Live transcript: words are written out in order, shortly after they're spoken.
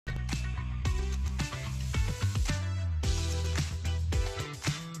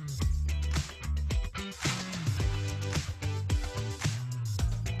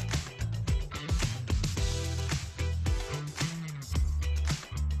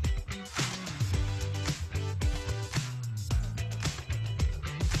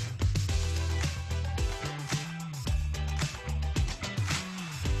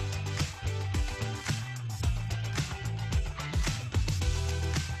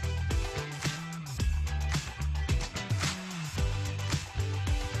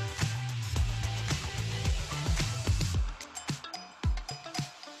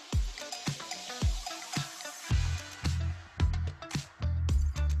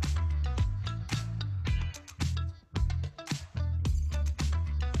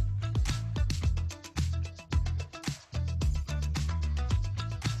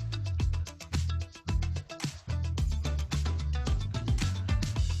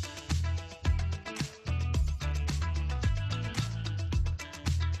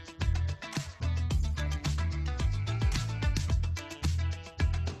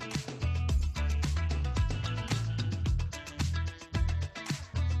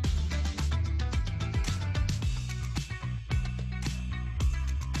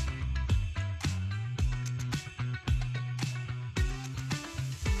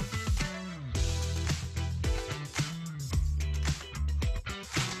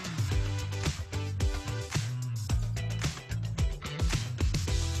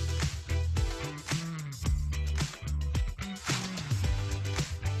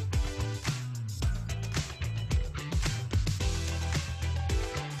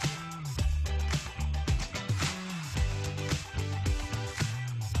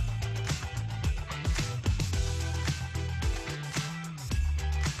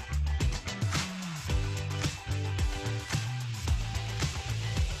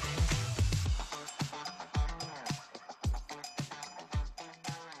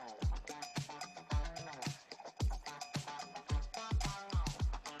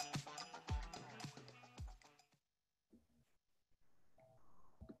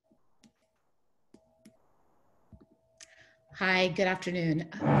Hi, good afternoon.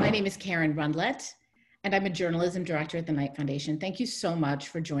 My name is Karen Rundlet, and I'm a journalism director at the Knight Foundation. Thank you so much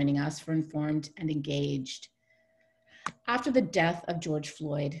for joining us for Informed and Engaged. After the death of George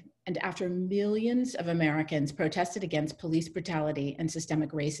Floyd, and after millions of Americans protested against police brutality and systemic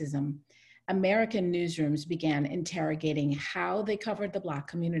racism, American newsrooms began interrogating how they covered the Black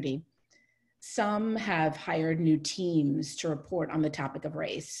community. Some have hired new teams to report on the topic of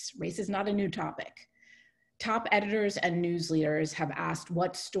race. Race is not a new topic. Top editors and news leaders have asked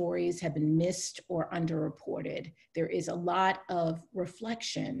what stories have been missed or underreported. There is a lot of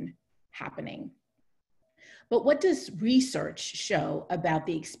reflection happening. But what does research show about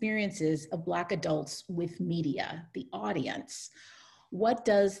the experiences of Black adults with media, the audience? What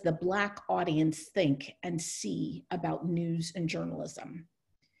does the Black audience think and see about news and journalism?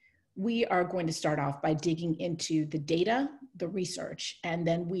 We are going to start off by digging into the data, the research, and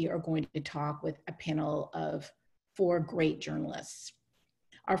then we are going to talk with a panel of 4 great journalists.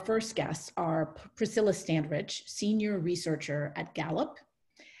 Our first guests are Priscilla Standridge, senior researcher at Gallup,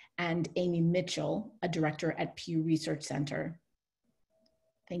 and Amy Mitchell, a director at Pew Research Center.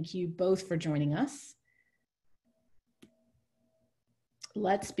 Thank you both for joining us.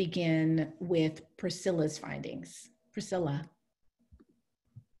 Let's begin with Priscilla's findings. Priscilla.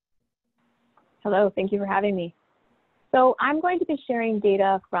 Hello, thank you for having me. So I'm going to be sharing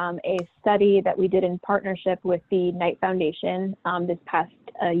data from a study that we did in partnership with the Knight Foundation this past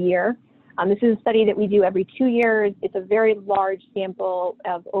year. This is a study that we do every 2 years. It's a very large sample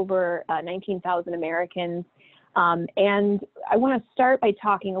of over 19,000 Americans. And I want to start by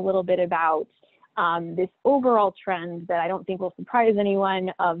talking a little bit about this overall trend that I don't think will surprise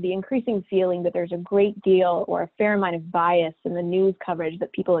anyone, of the increasing feeling that there's a great deal or a fair amount of bias in the news coverage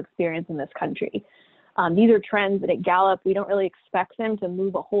that people experience in this country. These are trends that at Gallup, we don't really expect them to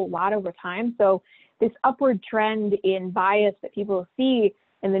move a whole lot over time. So this upward trend in bias that people see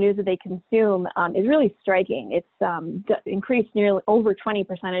in the news that they consume is really striking. It's increased nearly over 20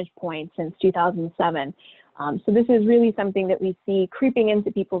 percentage points since 2007. So this is really something that we see creeping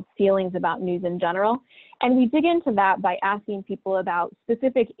into people's feelings about news in general. And we dig into that by asking people about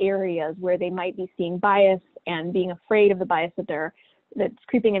specific areas where they might be seeing bias and being afraid of the bias that's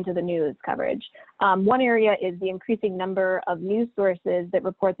creeping into the news coverage. One area is the increasing number of news sources that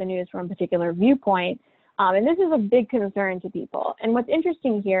report the news from a particular viewpoint. And this is a big concern to people. And what's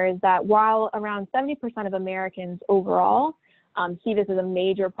interesting here is that while around 70% of Americans overall see this as a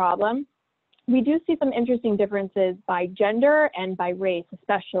major problem, we do see some interesting differences by gender and by race,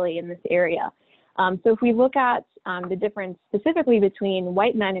 especially in this area. So if we look at the difference specifically between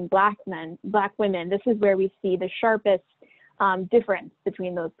white men and Black women, this is where we see the sharpest difference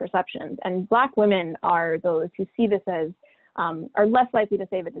between those perceptions. And Black women are those who see this as, are less likely to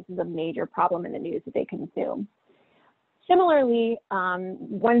say that this is a major problem in the news that they consume. Similarly,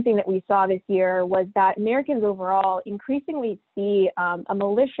 one thing that we saw this year was that Americans overall increasingly see a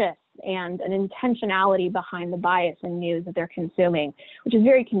malicious and an intentionality behind the bias in news that they're consuming, which is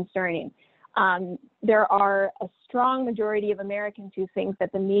very concerning. There are a strong majority of Americans who think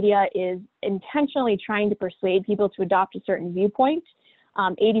that the media is intentionally trying to persuade people to adopt a certain viewpoint.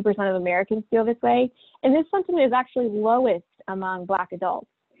 80% of Americans feel this way. And this sentiment is actually lowest among Black adults.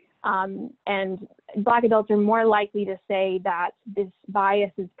 And Black adults are more likely to say that this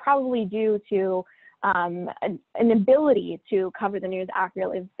bias is probably due to an ability to cover the news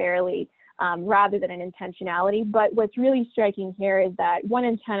accurately and fairly, rather than an intentionality. But what's really striking here is that 1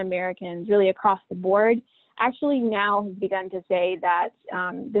 in 10 Americans, really across the board, actually now has begun to say that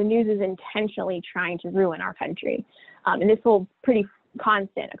the news is intentionally trying to ruin our country. And this holds pretty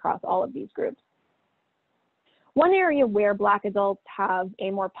constant across all of these groups. One area where Black adults have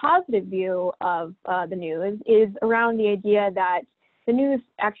a more positive view of the news is around the idea that the news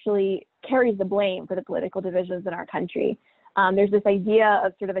actually carries the blame for the political divisions in our country. There's this idea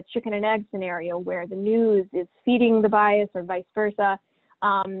of sort of a chicken and egg scenario where the news is feeding the bias or vice versa.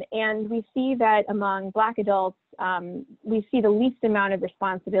 And we see that among Black adults, we see the least amount of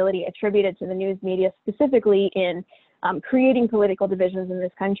responsibility attributed to the news media, specifically in creating political divisions in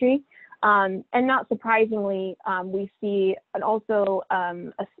this country. And not surprisingly, we see also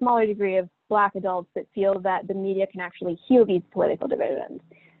a smaller degree of Black adults that feel that the media can actually heal these political divisions.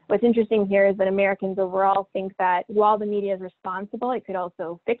 What's interesting here is that Americans overall think that while the media is responsible, it could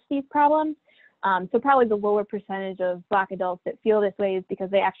also fix these problems. So probably the lower percentage of Black adults that feel this way is because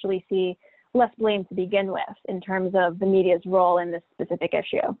they actually see less blame to begin with in terms of the media's role in this specific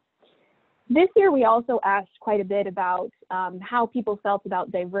issue. This year, we also asked quite a bit about how people felt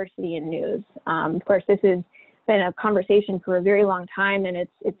about diversity in news. Of course, this has been a conversation for a very long time, and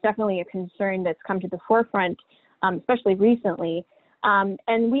it's definitely a concern that's come to the forefront especially recently.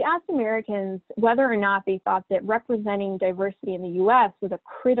 And we asked Americans whether or not they thought that representing diversity in the US was a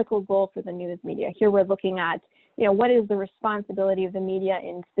critical goal for the news media. Here we're looking at, what is the responsibility of the media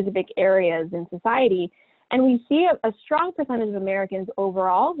in specific areas in society? And we see a strong percentage of Americans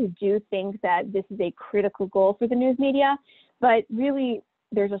overall who do think that this is a critical goal for the news media, but really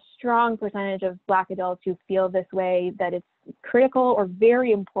there's a strong percentage of Black adults who feel this way, that it's critical or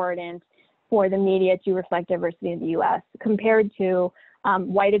very important for the media to reflect diversity in the US compared to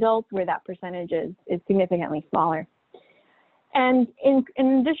white adults, where that percentage is significantly smaller. And in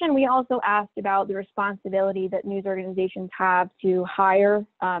addition, we also asked about the responsibility that news organizations have to hire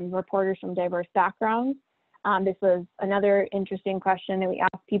reporters from diverse backgrounds. This was another interesting question that we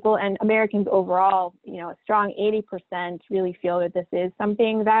asked people, and Americans overall, a strong 80% really feel that this is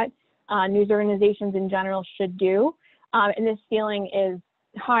something that news organizations in general should do. And this feeling is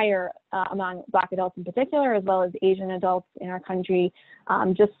higher among Black adults in particular, as well as Asian adults in our country,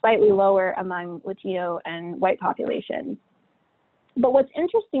 just slightly lower among Latino and white populations. But what's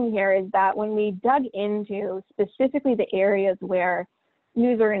interesting here is that when we dug into specifically the areas where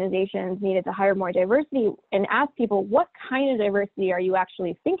news organizations needed to hire more diversity and asked people, what kind of diversity are you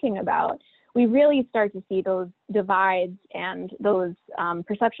actually thinking about? We really start to see those divides and those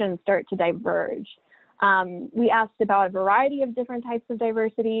perceptions start to diverge. We asked about a variety of different types of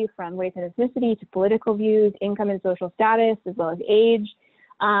diversity, from race and ethnicity to political views, income and social status, as well as age.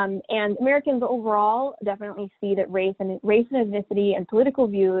 And Americans overall definitely see that race and ethnicity and political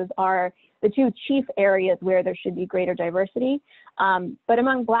views are the two chief areas where there should be greater diversity. But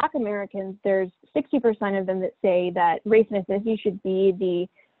among Black Americans, there's 60% of them that say that race and ethnicity should be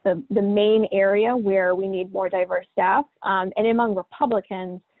the main area where we need more diverse staff. And among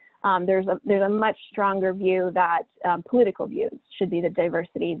Republicans, there's a much stronger view that political views should be the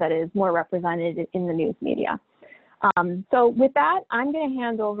diversity that is more represented in the news media. So with that, I'm going to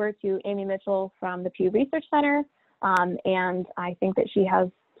hand over to Amy Mitchell from the Pew Research Center, and I think that she has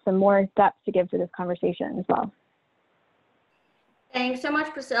some more depth to give to this conversation as well. Thanks so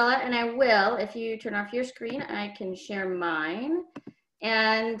much, Priscilla, and I will, if you turn off your screen, I can share mine.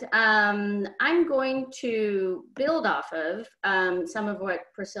 And I'm going to build off of some of what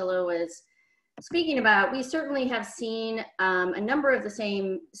Priscilla was speaking about. We certainly have seen a number of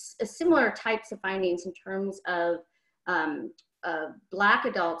the similar types of findings in terms of Black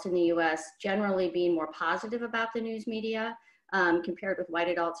adults in the US generally being more positive about the news media compared with white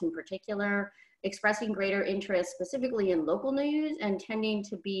adults in particular, expressing greater interest specifically in local news and tending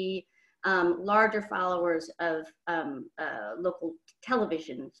to be larger followers of local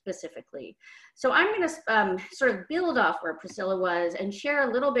television specifically. So I'm going to sort of build off where Priscilla was and share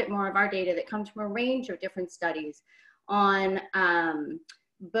a little bit more of our data that comes from a range of different studies on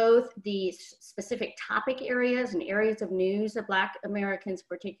both the specific topic areas and areas of news that Black Americans in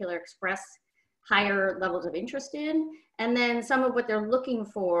particular express higher levels of interest in, and then some of what they're looking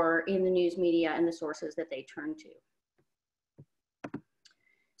for in the news media and the sources that they turn to.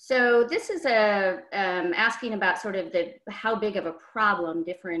 So this is asking about sort of how big of a problem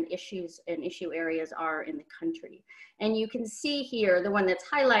different issues and issue areas are in the country. And you can see here, the one that's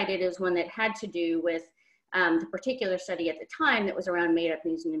highlighted is one that had to do with the particular study at the time that was around made up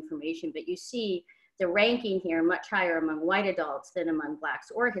news and information, but you see the ranking here much higher among white adults than among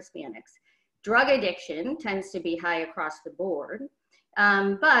Blacks or Hispanics. Drug addiction tends to be high across the board.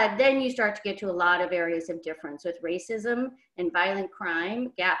 But then you start to get to a lot of areas of difference with racism and violent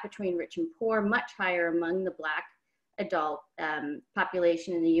crime, gap between rich and poor, much higher among the Black adult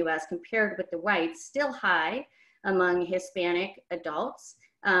population in the US compared with the whites, still high among Hispanic adults,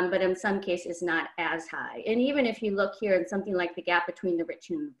 but in some cases not as high. And even if you look here at something like the gap between the rich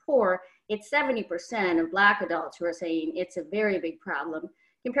and the poor, it's 70% of Black adults who are saying it's a very big problem,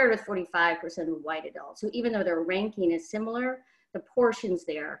 compared with 45% of white adults. So even though their ranking is similar, the portions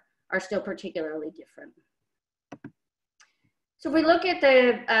there are still particularly different. So if we look at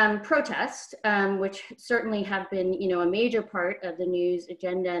the protests, which certainly have been, a major part of the news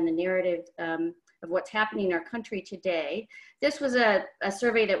agenda and the narrative of what's happening in our country today. This was a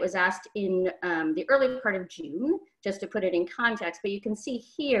survey that was asked in the early part of June, just to put it in context, but you can see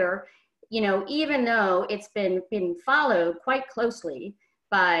here, even though it's been followed quite closely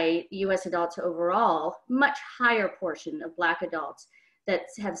by US adults overall, much higher portion of Black adults that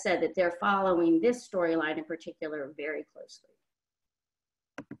have said that they're following this storyline in particular very closely.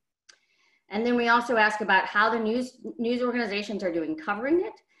 And then we also ask about how the news organizations are doing covering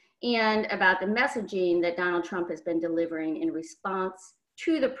it, and about the messaging that Donald Trump has been delivering in response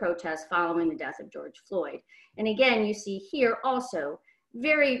to the protests following the death of George Floyd. And again, you see here also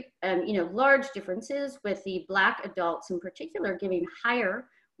very, large differences with the Black adults in particular giving higher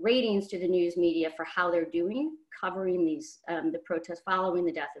ratings to the news media for how they're doing, covering these, the protests following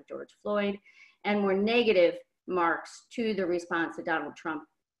the death of George Floyd, and more negative marks to the response that Donald Trump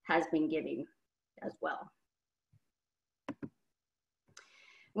has been giving as well.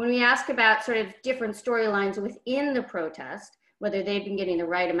 When we ask about sort of different storylines within the protest, whether they've been getting the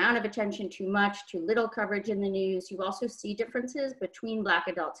right amount of attention, too much, too little coverage in the news, you also see differences between Black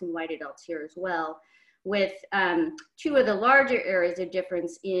adults and white adults here as well, with two of the larger areas of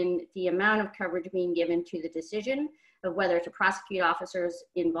difference in the amount of coverage being given to the decision of whether to prosecute officers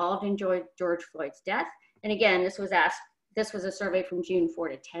involved in George Floyd's death. And again, this was a survey from June 4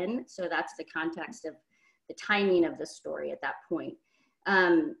 to 10, so that's the context of the timing of the story at that point.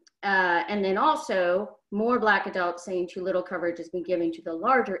 And then also more Black adults saying too little coverage has been given to the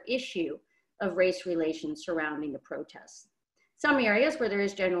larger issue of race relations surrounding the protests. Some areas where there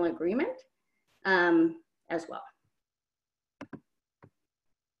is general agreement as well.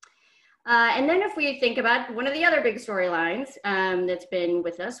 And then if we think about one of the other big storylines that's been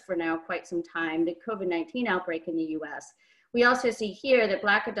with us for now quite some time, the COVID-19 outbreak in the US, we also see here that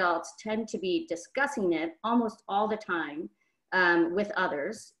Black adults tend to be discussing it almost all the time with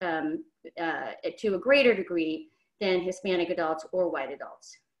others to a greater degree than Hispanic adults or white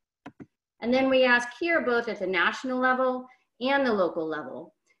adults. And then we ask here, both at the national level and the local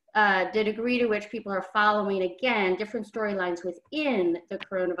level, the degree to which people are following, again, different storylines within the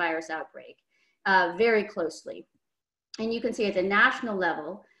coronavirus outbreak very closely. And you can see at the national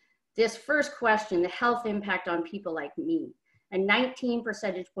level, this first question, the health impact on people like me, a 19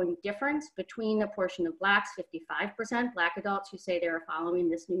 percentage point difference between the portion of Blacks, 55% Black adults who say they're following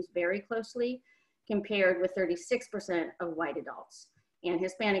this news very closely, compared with 36% of white adults, and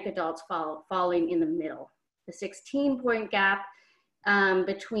Hispanic adults falling in the middle. The 16-point gap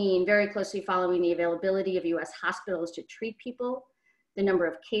between very closely following the availability of US hospitals to treat people, the number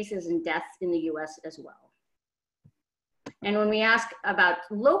of cases and deaths in the US as well. And when we ask about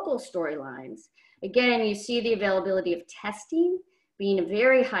local storylines, again, you see the availability of testing being a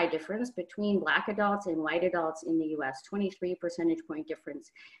very high difference between Black adults and white adults in the US, 23 percentage point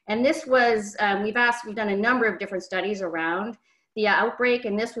difference. And this was, we've done a number of different studies around the outbreak,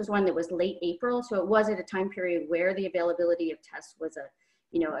 and this was one that was late April, so it was at a time period where the availability of tests was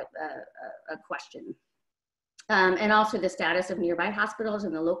a question. And also the status of nearby hospitals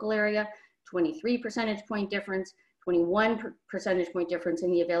in the local area, 23 percentage point difference, 21 percentage point difference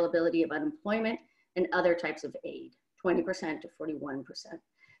in the availability of unemployment and other types of aid, 20% to 41%.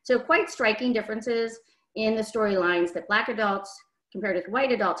 So quite striking differences in the storylines that Black adults, compared with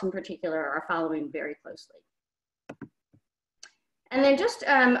white adults in particular, are following very closely. And then just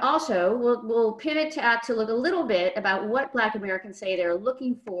also, we'll pivot to look a little bit about what Black Americans say they're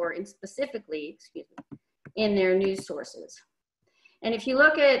looking for in specifically, in their news sources. And if you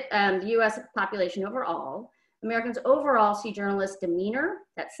look at the US population overall, Americans overall see journalists' demeanor,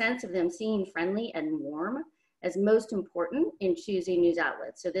 that sense of them seeming friendly and warm, as most important in choosing news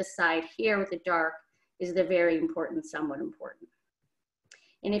outlets. So this side here with the dark is the very important, somewhat important.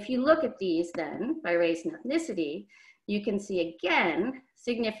 And if you look at these then by race and ethnicity, you can see again,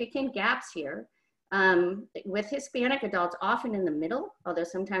 significant gaps here with Hispanic adults often in the middle, although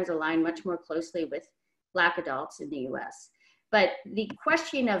sometimes aligned much more closely with Black adults in the US. But the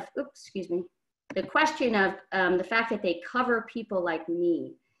question of, the question of the fact that they cover people like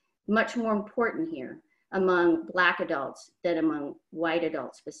me, much more important here among Black adults than among white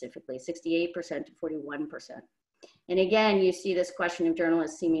adults specifically, 68% to 41%. And again, you see this question of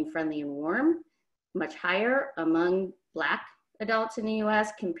journalists seeming friendly and warm, much higher among Black adults in the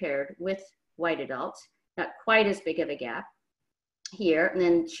US compared with white adults, not quite as big of a gap here. And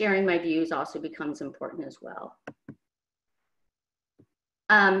then sharing my views also becomes important as well.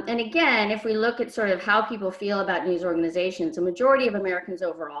 And again, if we look at sort of how people feel about news organizations, a majority of Americans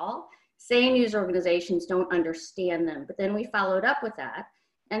overall say news organizations don't understand them. But then we followed up with that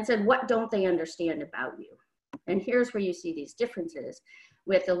and said, what don't they understand about you? And here's where you see these differences,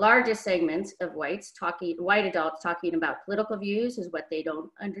 with the largest segments of white adults talking about political views is what they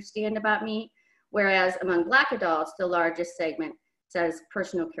don't understand about me, whereas among Black adults, the largest segment says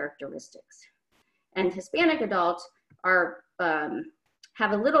personal characteristics. And Hispanic adults are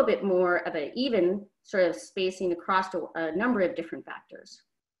have a little bit more of an even sort of spacing across a number of different factors.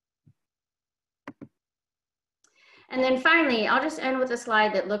 And then finally, I'll just end with a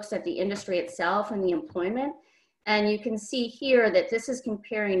slide that looks at the industry itself and the employment. And you can see here that this is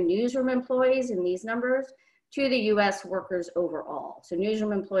comparing newsroom employees in these numbers to the US workers overall. So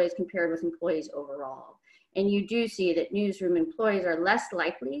newsroom employees compared with employees overall. And you do see that newsroom employees are less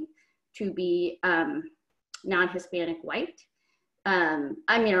likely to be non-Hispanic white.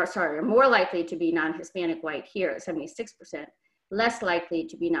 Are more likely to be non-Hispanic white here at 76%, less likely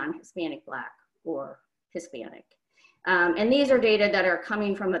to be non-Hispanic Black or Hispanic. And these are data that are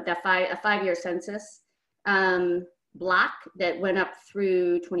coming from a five-year census block that went up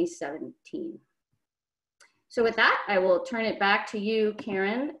through 2017. So with that, I will turn it back to you,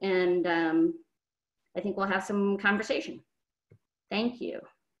 Karen, and I think we'll have some conversation. Thank you.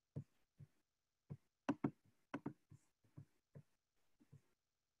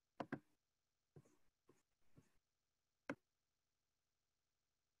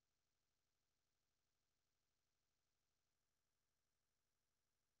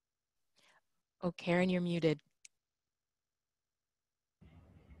 Oh, Karen, you're muted.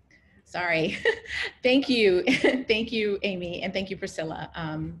 Sorry. Thank you. Thank you, Amy, and thank you, Priscilla.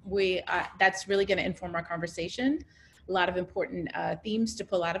 That's really going to inform our conversation. A lot of important themes to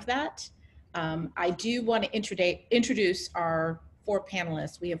pull out of that. I do want to introduce our 4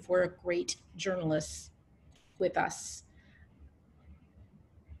 panelists. We have 4 great journalists with us.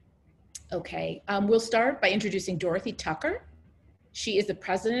 Okay, we'll start by introducing Dorothy Tucker. She is the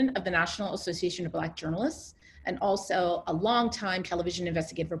president of the National Association of Black Journalists and also a longtime television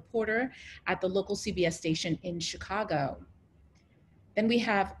investigative reporter at the local CBS station in Chicago. Then we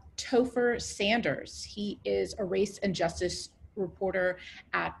have Topher Sanders. He is a race and justice reporter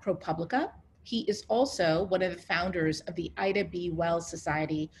at ProPublica. He is also one of the founders of the Ida B. Wells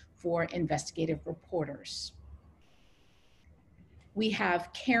Society for Investigative Reporters. We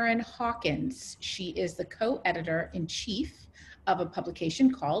have Karen Hawkins. She is the co-editor-in-chief of a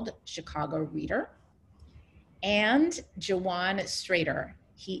publication called Chicago Reader. And Jawan Strader.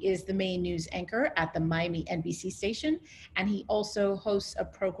 He is the main news anchor at the Miami NBC station, and he also hosts a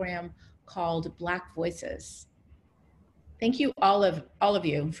program called Black Voices. Thank you, all of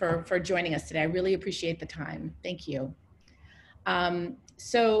you, for joining us today. I really appreciate the time. Thank you.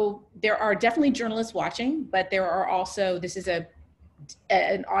 So there are definitely journalists watching, but there are also, this is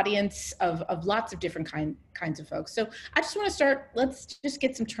an audience of lots of different kinds of folks. So I just want to start, let's just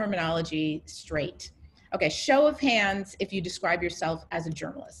get some terminology straight. Okay, show of hands if you describe yourself as a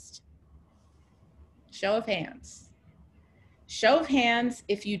journalist. Show of hands. Show of hands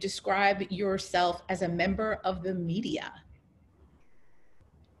if you describe yourself as a member of the media.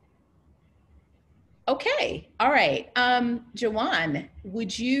 Okay, all right. Jawan,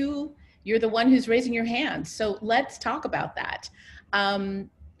 you're the one who's raising your hand, so let's talk about that.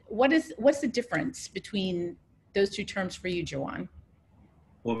 What's the difference between those 2 terms for you, Jawan?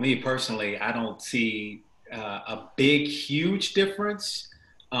 Well, me personally, I don't see a big, huge difference.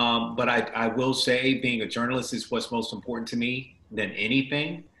 But I will say being a journalist is what's most important to me than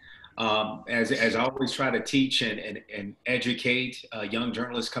anything. As I always try to teach and educate young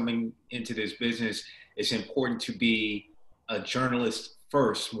journalists coming into this business, it's important to be a journalist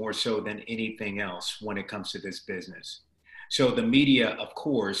first, more so than anything else when it comes to this business. So the media, of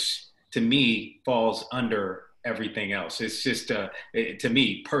course, to me, falls under everything else. It's just, to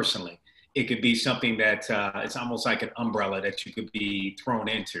me personally, it could be something that it's almost like an umbrella that you could be thrown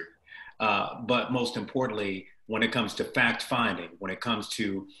into. But most importantly, when it comes to fact finding, when it comes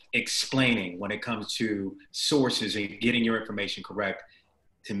to explaining, when it comes to sources and getting your information correct,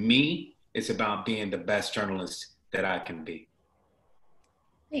 to me, it's about being the best journalist that I can be.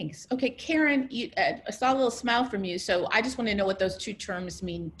 Thanks. Okay, Karen, I saw a little smile from you, so I just want to know what those 2 terms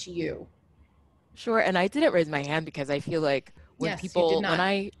mean to you. Sure, and I didn't raise my hand because I feel like when Yes, people, when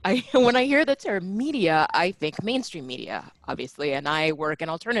I hear the term media, I think mainstream media, obviously, and I work in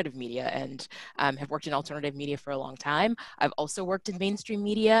alternative media and have worked in alternative media for a long time. I've also worked in mainstream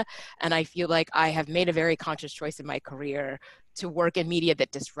media, and I feel like I have made a very conscious choice in my career to work in media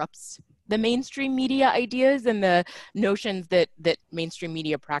that disrupts the mainstream media ideas and the notions that mainstream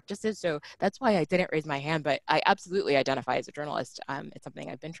media practices. So that's why I didn't raise my hand, but I absolutely identify as a journalist. It's something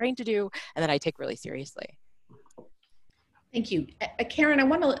I've been trained to do and that I take really seriously. Thank you. Karen, I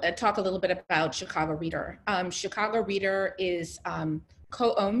want to talk a little bit about Chicago Reader. Chicago Reader is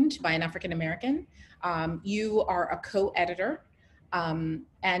co-owned by an African-American. You are a co-editor, and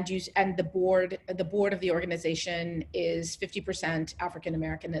the board of the organization is 50%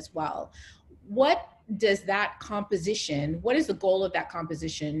 African-American as well. What is the goal of that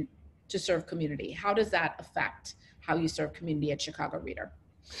composition to serve community? How does that affect how you serve community at Chicago Reader?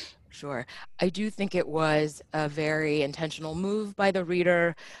 Sure. I do think it was a very intentional move by the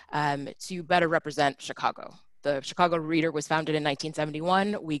Reader to better represent Chicago. The Chicago Reader was founded in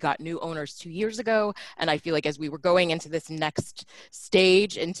 1971. We got new owners 2 years ago. And I feel like as we were going into this next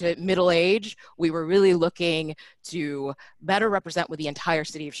stage, into middle age, we were really looking to better represent what the entire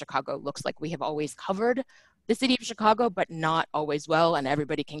city of Chicago looks like. We have always covered the city of Chicago, but not always well. And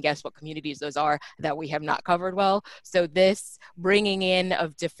everybody can guess what communities those are that we have not covered well. So this bringing in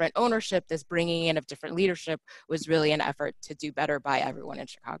of different ownership, this bringing in of different leadership was really an effort to do better by everyone in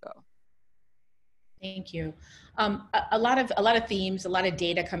Chicago. Thank you. A lot of themes, a lot of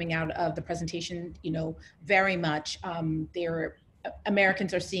data coming out of the presentation. Very much.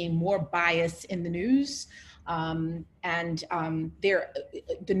 Americans are seeing more bias in the news, and the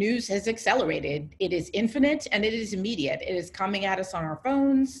news has accelerated. It is infinite and it is immediate. It is coming at us on our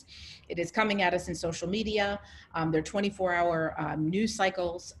phones. It is coming at us in social media. They're 24-hour news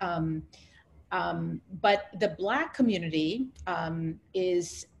cycles. But the Black community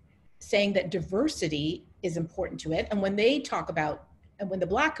is saying that diversity is important to it. And when the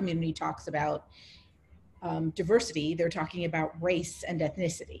Black community talks about diversity, they're talking about race and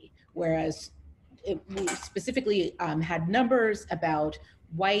ethnicity. Whereas we specifically had numbers about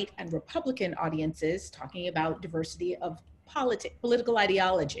white and Republican audiences talking about diversity of political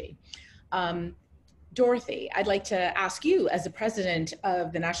ideology. Dorothy, I'd like to ask you, as the president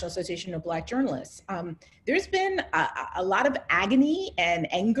of the National Association of Black Journalists, there's been a lot of agony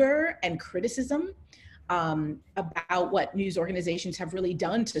and anger and criticism about what news organizations have really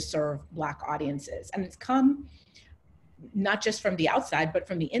done to serve Black audiences. And it's come not just from the outside, but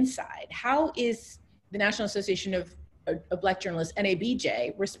from the inside. How is the National Association of Black Journalists,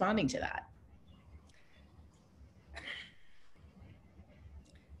 NABJ, responding to that?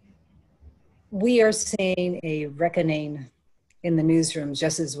 We are seeing a reckoning in the newsrooms,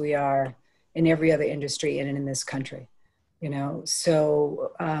 just as we are in every other industry and in this country.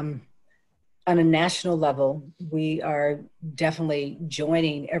 So on a national level, we are definitely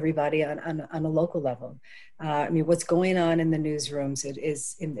joining everybody on a local level. What's going on in the newsrooms, it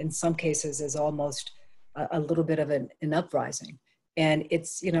is in some cases is almost a little bit of an uprising. And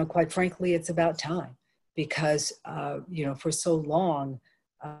it's, quite frankly, it's about time because, for so long,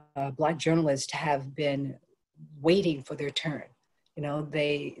 Black journalists have been waiting for their turn.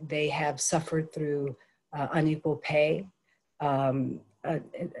 They have suffered through unequal pay, a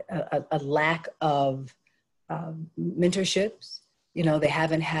lack of mentorships. They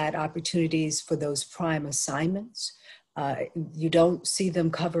haven't had opportunities for those prime assignments. You don't see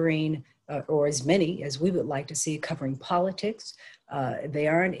them covering, or as many as we would like to see, covering politics. They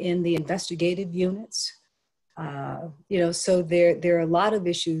aren't in the investigative units. So there are a lot of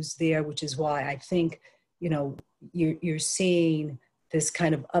issues there, which is why I think, you're seeing this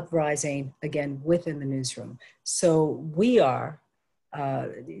kind of uprising again within the newsroom. So we are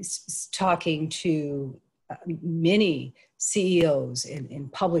talking to many CEOs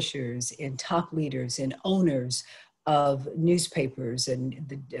and publishers and top leaders and owners of newspapers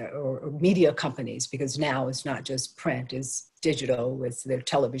or media companies, because now it's not just print, it's digital, it's their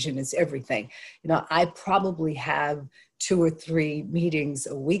television, it's everything. I probably have 2 or 3 meetings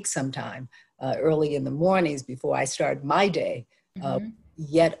a week sometime, early in the mornings before I start my day,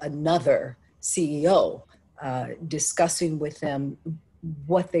 yet another CEO, discussing with them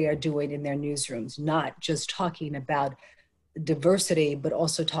what they are doing in their newsrooms, not just talking about diversity, but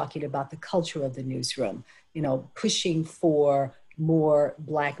also talking about the culture of the newsroom, pushing for more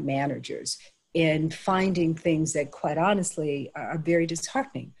Black managers and finding things that quite honestly are very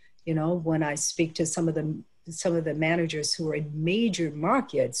disheartening. When I speak to some of the managers who are in major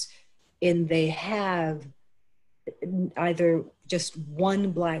markets and they have either just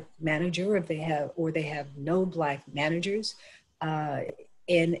one Black manager, or they have no Black managers, and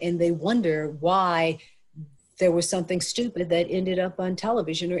they wonder why there was something stupid that ended up on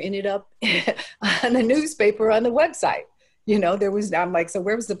television or ended up on a newspaper, on the website. I'm like, so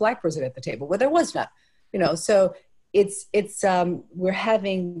where was the Black person at the table? Well, there was none. So it's we're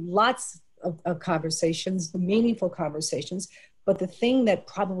having lots of conversations, meaningful conversations. But the thing that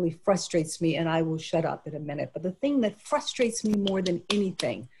probably frustrates me, and I will shut up in a minute, but the thing that frustrates me more than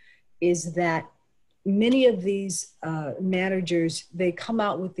anything is that many of these managers, they come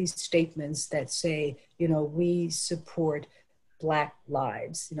out with these statements that say, we support Black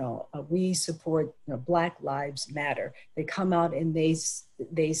lives, we support, Black Lives Matter. They come out and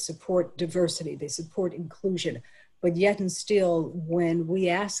they support diversity, they support inclusion, but yet and still, when we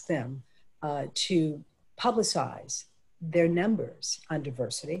ask them to publicize their numbers on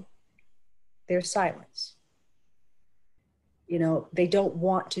diversity, they're silenced. They don't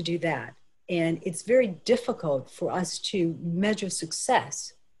want to do that. And it's very difficult for us to measure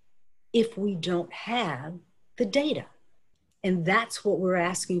success if we don't have the data. And that's what we're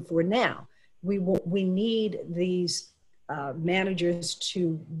asking for now. We need these managers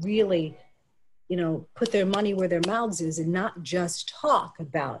to really, put their money where their mouths is and not just talk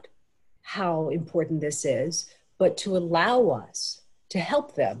about how important this is, but to allow us to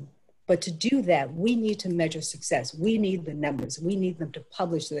help them. But to do that, we need to measure success. We need the numbers. We need them to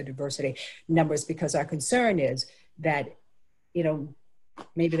publish their diversity numbers, because our concern is that,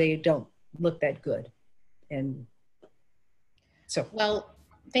 maybe they don't look that good. And so. Well,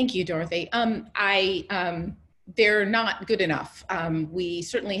 thank you, Dorothy. They're not good enough. We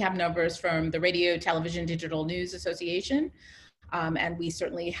certainly have numbers from the Radio, Television, Digital News Association, and we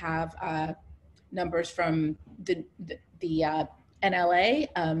certainly have numbers from the NLA,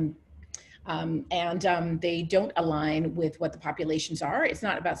 and they don't align with what the populations are. It's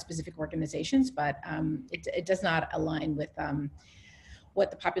not about specific organizations, but it does not align with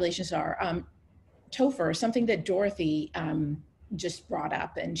what the populations are. Topher, something that Dorothy just brought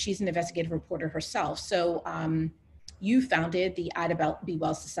up, and she's an investigative reporter herself. So you founded the Ida B.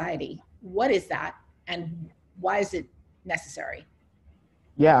 Wells Society. What is that, and why is it necessary?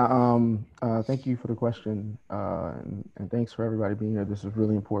 Yeah, thank you for the question, and thanks for everybody being here. This is a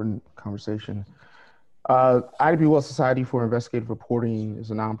really important conversation. Ida B. Wells Society for Investigative Reporting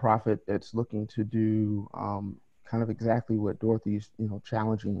is a nonprofit that's looking to do kind of exactly what Dorothy's,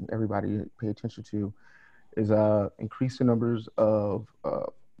 challenging everybody to pay attention to, is increase the numbers of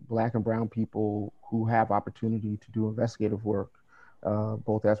Black and Brown people who have opportunity to do investigative work,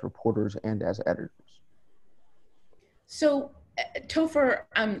 both as reporters and as editors. So, Topher,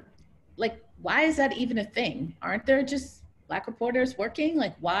 why is that even a thing? Aren't there just Black reporters working?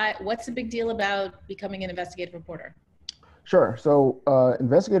 What's the big deal about becoming an investigative reporter? Sure. So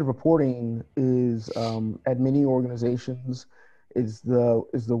investigative reporting is, at many organizations, is the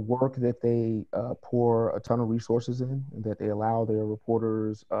work that they pour a ton of resources in, and that they allow their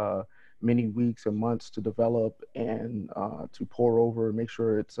reporters many weeks and months to develop and to pour over and make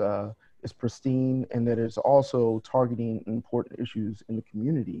sure it's pristine, and that it's also targeting important issues in the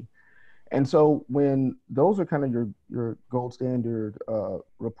community. And so when those are kind of your gold standard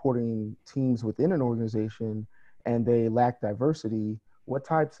reporting teams within an organization, and they lack diversity, what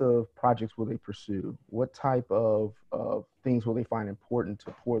types of projects will they pursue? What type of things will they find important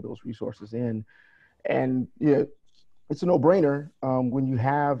to pour those resources in? And it's a no-brainer. When you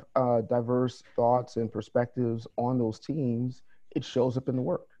have diverse thoughts and perspectives on those teams, it shows up in the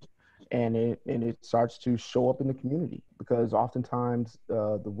work. And it starts to show up in the community, because oftentimes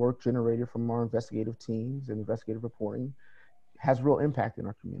the work generated from our investigative teams and investigative reporting has real impact in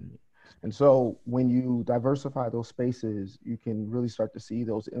our community. And so when you diversify those spaces, you can really start to see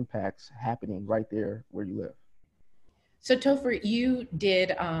those impacts happening right there where you live. So Topher, you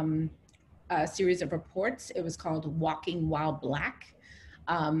did a series of reports. It was called Walking While Black.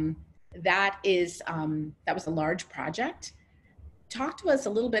 That was a large project. Talk to us a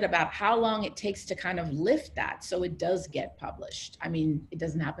little bit about how long it takes to kind of lift that so it does get published. I mean, it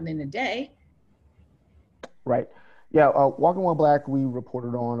doesn't happen in a day. Right. Yeah, Walking While Black, we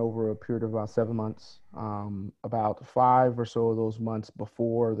reported on over a period of about 7 months, about 5 or so of those months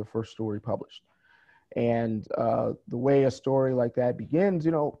before the first story published. And the way a story like that begins,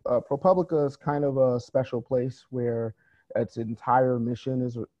 ProPublica is kind of a special place where its entire mission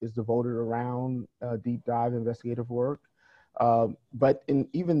is devoted around deep dive investigative work. But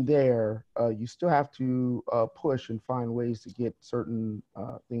even there, you still have to push and find ways to get certain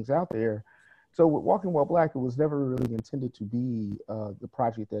things out there. So with Walking While Black, it was never really intended to be the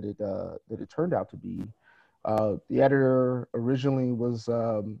project that it turned out to be. The editor originally was,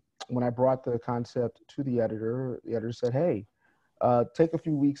 when I brought the concept to the editor said, hey, take a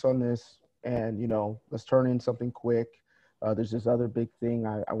few weeks on this and, let's turn in something quick. There's this other big thing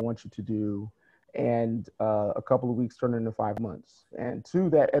I want you to do. And a couple of weeks turned into 5 months. And to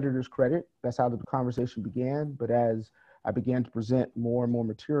that editor's credit, that's how the conversation began. But as I began to present more and more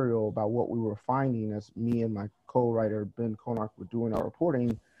material about what we were finding, as me and my co-writer, Ben Konark, were doing our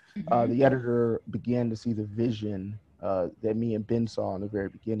reporting, the editor began to see the vision that me and Ben saw in the very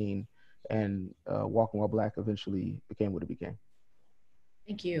beginning, and Walking While Black eventually became what it became.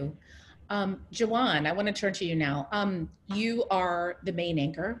 Thank you. Jawan, I want to turn to you now. You are the main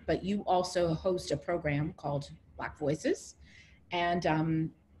anchor, but you also host a program called Black Voices. And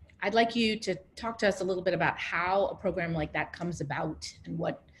I'd like you to talk to us a little bit about how a program like that comes about, and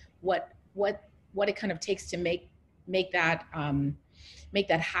what it kind of takes to make that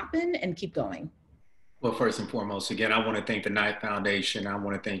happen and keep going. Well, first and foremost, again, I want to thank the Knight Foundation. I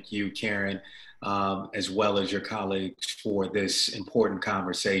want to thank you, Karen, as well as your colleagues for this important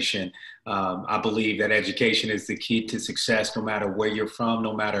conversation. I believe that education is the key to success, no matter where you're from,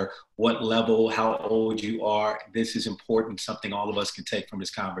 no matter what level, how old you are. This is important, something all of us can take from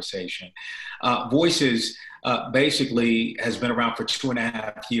this conversation. Voices basically has been around for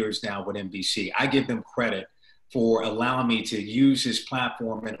 2.5 years now with NBC. I give them credit for allowing me to use this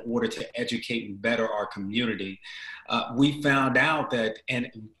platform in order to educate and better our community. We found out that,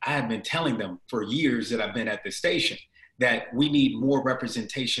 and I have been telling them for years that I've been at the station, that we need more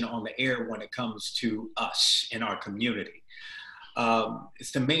representation on the air when it comes to us in our community.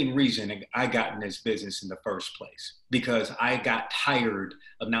 It's the main reason I got in this business in the first place, because I got tired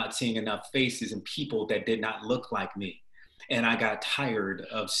of not seeing enough faces and people that did not look like me. And I got tired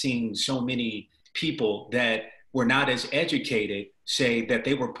of seeing so many people that were not as educated say that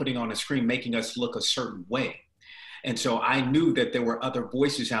they were putting on a screen making us look a certain way. And so I knew that there were other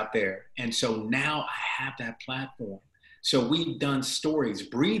voices out there. And so now I have that platform. So we've done stories,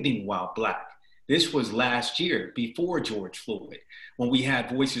 Breathing While Black. This was last year, before George Floyd, when we had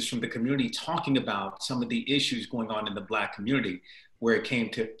voices from the community talking about some of the issues going on in the Black community, where it came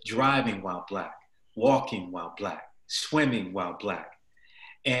to driving while Black, walking while Black, swimming while Black.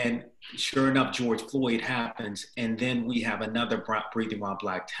 And sure enough, George Floyd happens, and then we have another Breathing While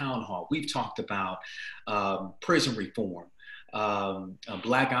Black town hall. We've talked about prison reform,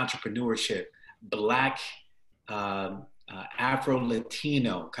 Black entrepreneurship, Black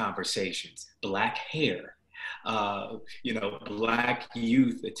Afro-Latino conversations, Black hair, Black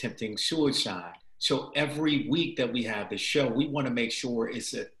youth attempting suicide. So every week that we have the show, we want to make sure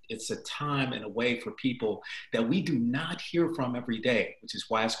it's a time and a way for people that we do not hear from every day, which is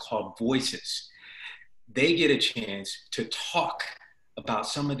why it's called Voices. They get a chance to talk about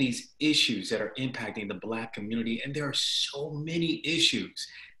some of these issues that are impacting the Black community. And there are so many issues.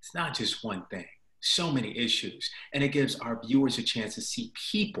 It's not just one thing, so many issues. And it gives our viewers a chance to see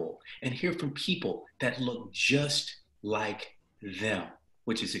people and hear from people that look just like them,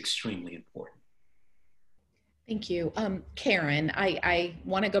 which is extremely important. Thank you. Karen, I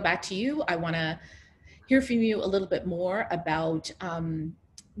want to go back to you. I want to hear from you a little bit more about,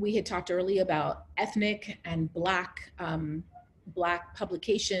 we had talked earlier about ethnic and Black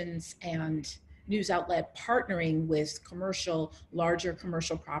publications and news outlet partnering with larger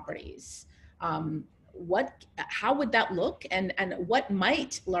commercial properties. How would that look, and what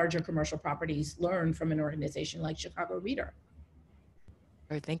might larger commercial properties learn from an organization like Chicago Reader?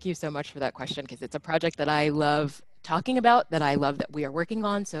 Thank you so much for that question, because it's a project that I love talking about, that I love that we are working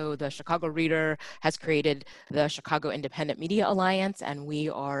on. So the Chicago Reader has created the Chicago Independent Media Alliance, and we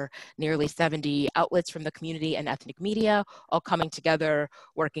are nearly 70 outlets from the community and ethnic media, all coming together,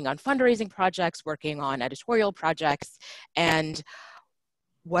 working on fundraising projects, working on editorial projects. And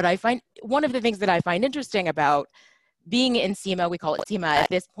one of the things that I find interesting about being in SEMA, we call it SEMA at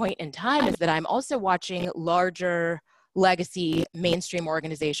this point in time, is that I'm also watching larger legacy mainstream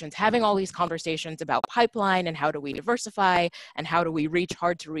organizations having all these conversations about pipeline and how do we diversify and how do we reach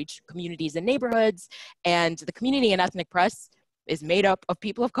hard to reach communities and neighborhoods. And the community and ethnic press is made up of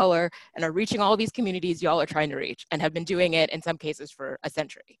people of color and are reaching all these communities y'all are trying to reach, and have been doing it in some cases for a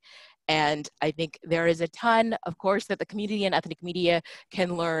century. And I think there is a ton, of course, that the community and ethnic media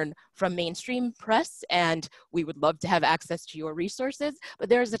can learn from mainstream press, and we would love to have access to your resources, but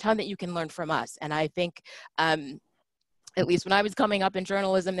there's a ton that you can learn from us. And I think, at least when I was coming up in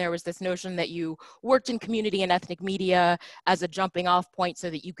journalism, there was this notion that you worked in community and ethnic media as a jumping off point so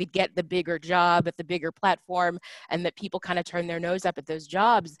that you could get the bigger job at the bigger platform, and that people kind of turn their nose up at those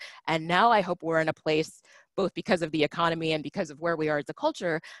jobs. And now I hope we're in a place, both because of the economy and because of where we are as a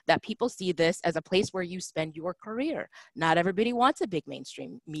culture, that people see this as a place where you spend your career. Not everybody wants a big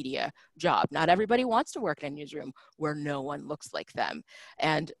mainstream media job. Not everybody wants to work in a newsroom where no one looks like them.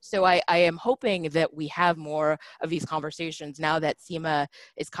 And so I am hoping that we have more of these conversations now that SEMA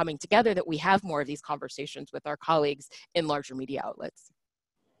is coming together, that we have more of these conversations with our colleagues in larger media outlets.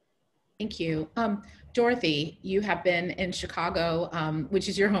 Thank you. Dorothy, you have been in Chicago, which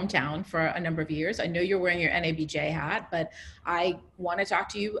is your hometown, for a number of years. I know you're wearing your NABJ hat, but I want to talk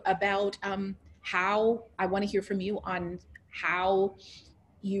to you about I want to hear from you on how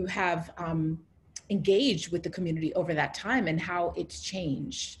you have engaged with the community over that time and how it's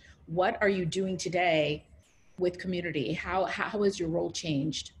changed. What are you doing today with community? How has your role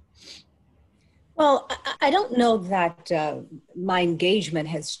changed? Well, I don't know that my engagement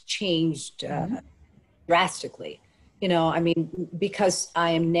has changed drastically. You know, I mean, because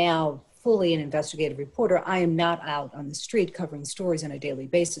I am now fully an investigative reporter. I am not out on the street covering stories on a daily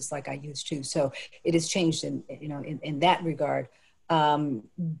basis like I used to. So it has changed in that regard.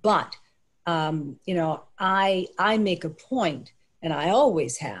 But I make a point, and I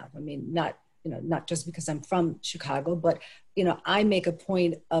always have. I mean, not just because I'm from Chicago, but I make a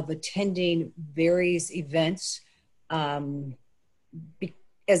point of attending various events as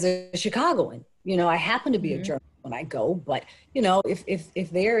a Chicagoan. I happen to be a journalist when I go, but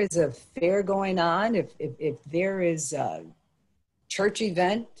if there is a fair going on, if there is a church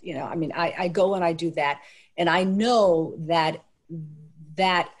event, I go and I do that, and I know that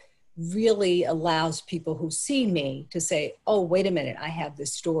really allows people who see me to say, oh, wait a minute, I have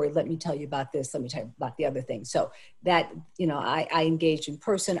this story. Let me tell you about this. Let me tell you about the other thing. So that, I engage in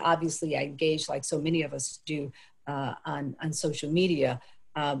person. Obviously, I engage like so many of us do on social media.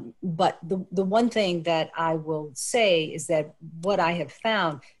 But the one thing that I will say is that what I have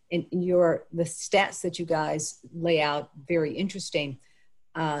found in the stats that you guys lay out, very interesting.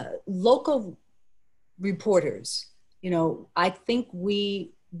 Local reporters, I think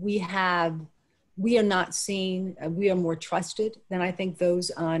we are not seen, we are more trusted than I think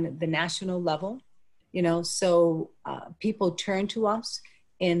those on the national level, so people turn to us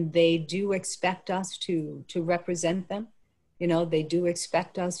and they do expect us to represent them. They do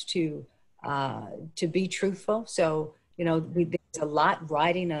expect us to be truthful. So, there's a lot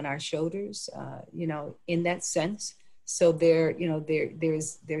riding on our shoulders, in that sense. So there's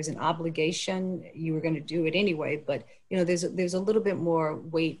an obligation. You were going to do it anyway, but there's a little bit more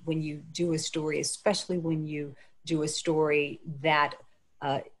weight when you do a story, especially when you do a story that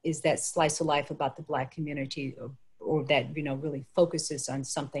is that slice of life about the Black community, or that really focuses on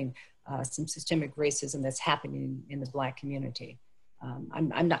something, some systemic racism that's happening in the Black community.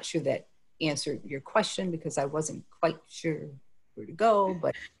 I'm not sure that answered your question because I wasn't quite sure where to go,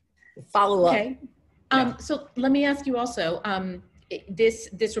 but follow up. Okay. So let me ask you also,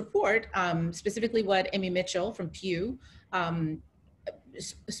 this report, specifically what Amy Mitchell from Pew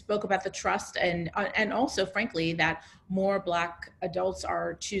spoke about the trust and also, frankly, that more Black adults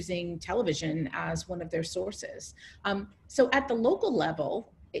are choosing television as one of their sources. So at the local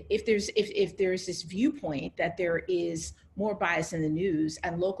level, if there's this viewpoint that there is more bias in the news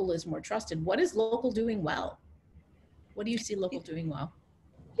and local is more trusted, what is local doing well? What do you see local doing well?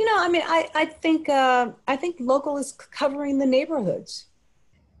 I think local is covering the neighborhoods.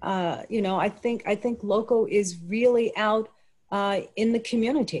 I think local is really out in the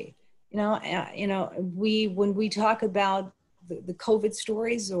community. When we talk about the COVID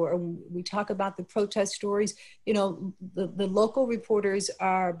stories, or we talk about the protest stories, the local reporters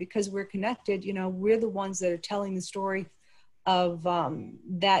are, because we're connected, we're the ones that are telling the story of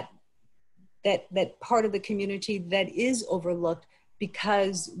that part of the community that is overlooked,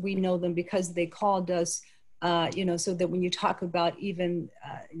 because we know them, because they called us, so that when you talk about even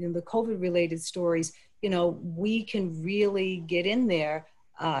the COVID related stories, we can really get in there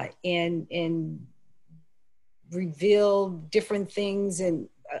and reveal different things and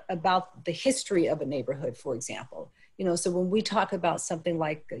about the history of a neighborhood, for example. So when we talk about something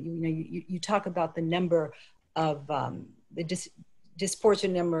like, you talk about the number of the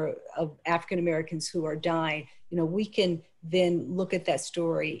disproportionate number of African Americans who are dying, we can then look at that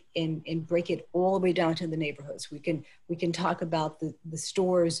story and break it all the way down to the neighborhoods. We can talk about the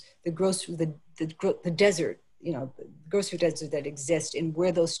stores, the desert, the grocery desert that exists and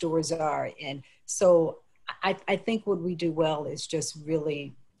where those stores are. And so I think what we do well is just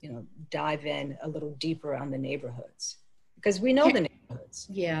really, dive in a little deeper on the neighborhoods, because we know the neighborhoods.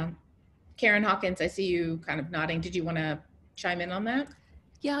 Yeah. Karen Hawkins, I see you kind of nodding. Did you want to chime in on that?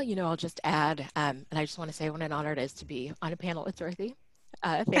 Yeah, I'll just add, and I just want to say what an honor it is to be on a panel with Dorothy.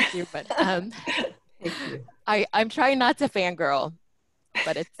 Thank you. But Thank you. I'm trying not to fangirl,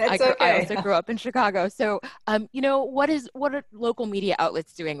 but okay. I also grew up in Chicago. So, what are local media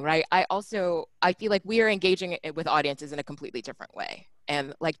outlets doing, right? I feel like we are engaging with audiences in a completely different way.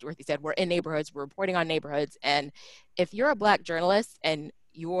 And like Dorothy said, we're in neighborhoods, we're reporting on neighborhoods. And if you're a Black journalist and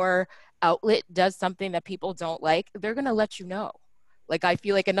your outlet does something that people don't like, they're going to let you know. Like, I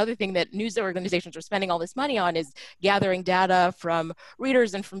feel like another thing that news organizations are spending all this money on is gathering data from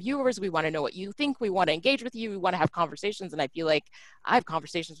readers and from viewers. We want to know what you think. We want to engage with you. We want to have conversations. And I feel like I have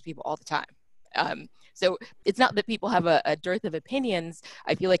conversations with people all the time. So it's not that people have a dearth of opinions.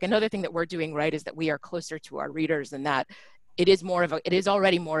 I feel like another thing that we're doing right is that we are closer to our readers, and that it is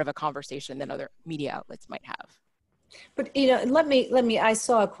already more of a conversation than other media outlets might have. But let me. I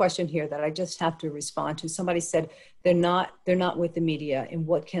saw a question here that I just have to respond to. Somebody said they're not with the media, and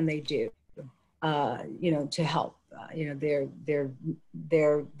what can they do, to help? They're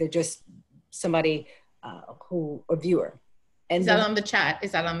just somebody a viewer. And is that on the chat?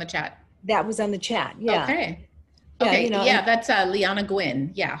 Is that on the chat? That was on the chat. Yeah. Okay. Yeah, okay. You know, yeah. That's Liana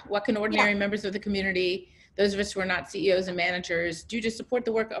Gwynn. Yeah. What can ordinary members of the community, those of us who are not CEOs and managers, do to support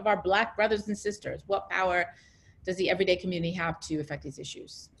the work of our Black brothers and sisters? What power does the everyday community have to affect these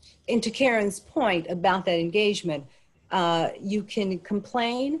issues? And to Karen's point about that engagement, you can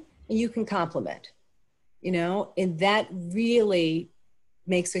complain and you can compliment, you know, and that really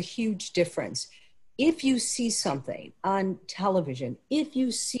makes a huge difference. If you see something on television, if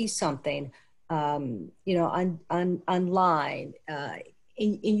you see something, you know, online,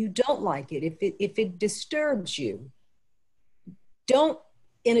 and you don't like it, if it disturbs you, don't,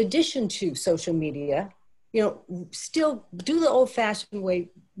 in addition to social media, you know, still do the old-fashioned way,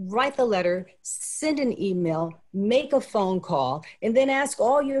 write the letter, send an email, make a phone call, and then ask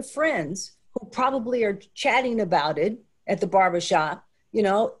all your friends who probably are chatting about it at the barbershop, you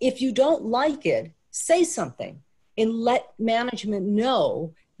know, if you don't like it, say something and let management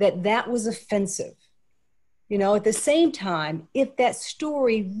know that that was offensive. You know, at the same time, if that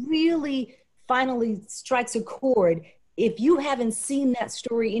story really finally strikes a chord, if you haven't seen that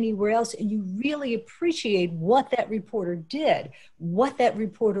story anywhere else and you really appreciate what that reporter did, what that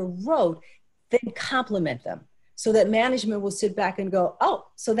reporter wrote, then compliment them so that management will sit back and go, oh,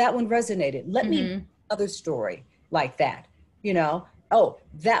 so that one resonated. Let me do another story like that, you know, oh,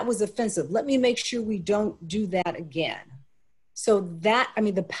 that was offensive. Let me make sure we don't do that again. So that, I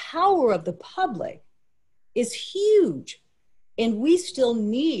mean, the power of the public is huge, and we still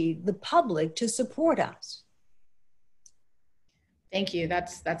need the public to support us. Thank you.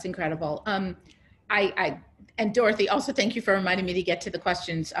 That's incredible. And Dorothy, also thank you for reminding me to get to the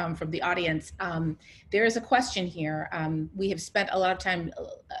questions from the audience. There is a question here. We have spent a lot of time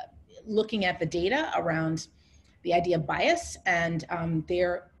looking at the data around the idea of bias, and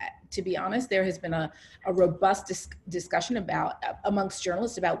to be honest, there has been a robust discussion about amongst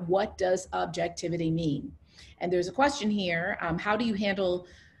journalists about what does objectivity mean. And there's a question here, how do you handle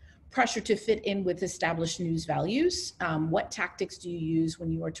pressure to fit in with established news values? What tactics do you use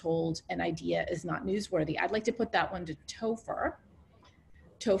when you are told an idea is not newsworthy? I'd like to put that one to Topher.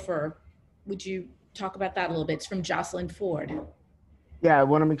 Topher, would you talk about that a little bit? It's from Jocelyn Ford. Yeah, I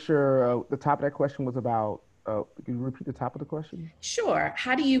want to make sure the top of that question was about, can you repeat the top of the question? Sure.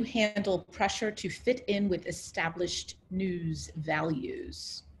 How do you handle pressure to fit in with established news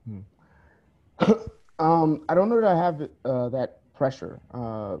values? I don't know that I have that pressure.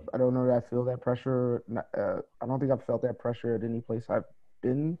 I don't know that I feel that pressure. I don't think I've felt that pressure at any place I've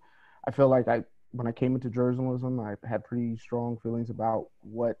been. I feel like when I came into journalism, I had pretty strong feelings about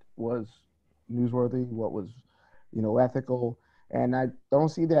what was newsworthy, what was, you know, ethical. And I don't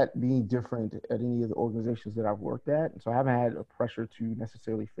see that being different at any of the organizations that I've worked at. And so I haven't had a pressure to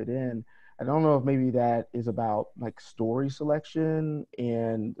necessarily fit in. I don't know if maybe that is about like story selection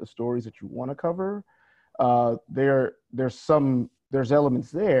and the stories that you want to cover. There's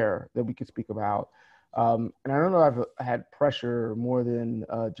elements there that we could speak about. And I don't know if I've had pressure more than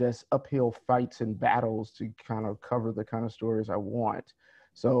just uphill fights and battles to kind of cover the kind of stories I want.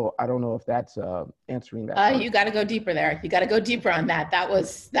 So I don't know if that's answering that. You got to go deeper there. You got to go deeper on that. That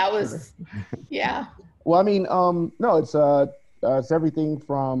was, yeah. Well, I mean, no, it's everything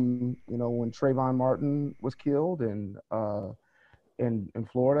from, you know, when Trayvon Martin was killed in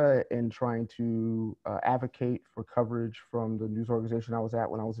Florida, and trying to advocate for coverage from the news organization I was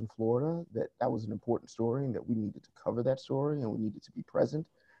at when I was in Florida, that was an important story and that we needed to cover that story and we needed to be present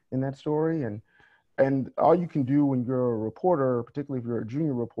in that story. And all you can do when you're a reporter, particularly if you're a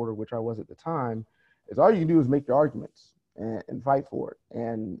junior reporter, which I was at the time, is all you can do is make your arguments and fight for it.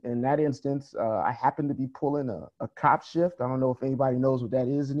 And in that instance, I happened to be pulling a cop shift. I don't know if anybody knows what that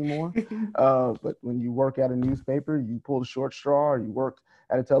is anymore. But when you work at a newspaper, you pull the short straw, or you work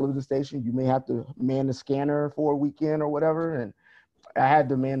at a television station, you may have to man the scanner for a weekend or whatever. And I had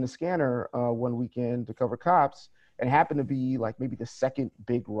to man the scanner one weekend to cover cops. And it happened to be like maybe the second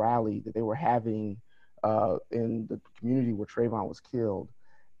big rally that they were having in the community where Trayvon was killed.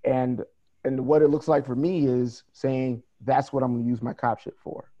 And what it looks like for me is saying, that's what I'm going to use my cop shit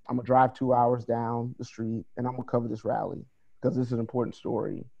for. I'm going to drive 2 hours down the street and I'm going to cover this rally because this is an important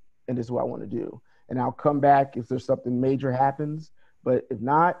story and this is what I want to do. And I'll come back if there's something major happens. But if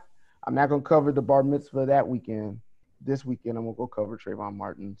not, I'm not going to cover the bar mitzvah that weekend. This weekend, I'm going to go cover Trayvon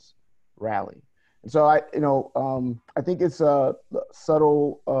Martin's rally. And so I think it's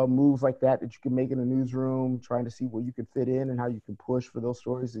subtle moves like that you can make in a newsroom, trying to see where you can fit in and how you can push for those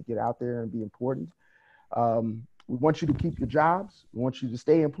stories to get out there and be important. We want you to keep your jobs. We want you to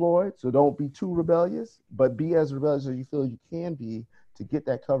stay employed. So don't be too rebellious, but be as rebellious as you feel you can be to get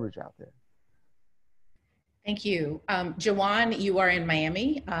that coverage out there. Thank you. Jawan, you are in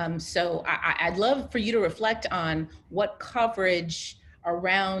Miami. So I'd love for you to reflect on what coverage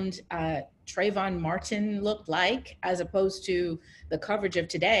around Trayvon Martin looked like as opposed to the coverage of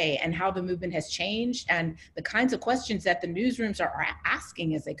today, and how the movement has changed and the kinds of questions that the newsrooms are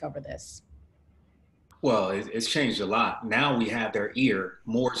asking as they cover this. Well, it's changed a lot. Now we have their ear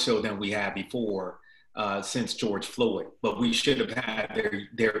more so than we had before. Since George Floyd, but we should have had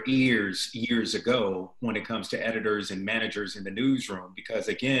their ears years ago when it comes to editors and managers in the newsroom. Because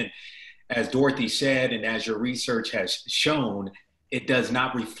again, as Dorothy said, and as your research has shown, it does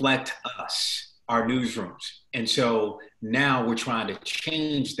not reflect us, our newsrooms. And so now we're trying to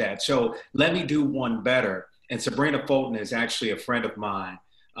change that. So let me do one better. And Sabrina Fulton is actually a friend of mine,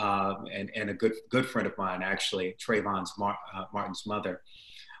 and a good friend of mine, actually, Trayvon Martin's mother.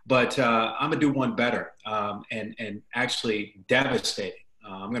 But I'm gonna do one better, and actually devastating.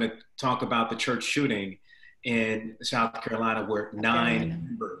 I'm gonna talk about the church shooting in South Carolina where 9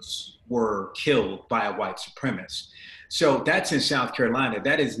 members were killed by a white supremacist. So that's in South Carolina.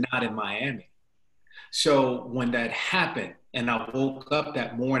 That is not in Miami. So when that happened, and I woke up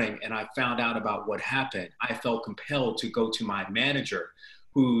that morning and I found out about what happened, I felt compelled to go to my manager,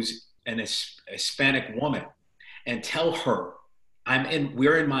 who's an Hispanic woman, and tell her,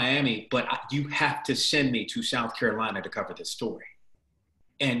 we're in Miami, but you have to send me to South Carolina to cover this story.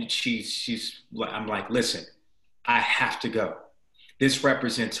 And I'm like, listen, I have to go. This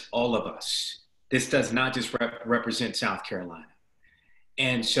represents all of us. This does not just represent South Carolina.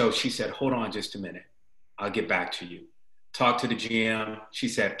 And so she said, hold on just a minute. I'll get back to you. Talk to the GM. She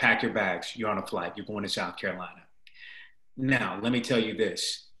said, pack your bags. You're on a flight. You're going to South Carolina. Now, let me tell you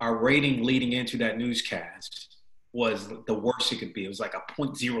this. Our rating leading into that newscast was the worst it could be. It was like a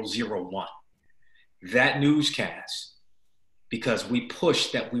 0.001. That newscast, because we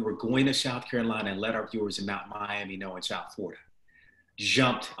pushed that we were going to South Carolina and let our viewers in Mount Miami know in South Florida,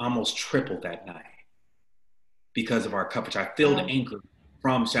 jumped almost tripled that night because of our coverage. I filled anchor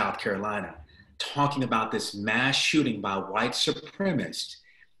from South Carolina talking about this mass shooting by white supremacists,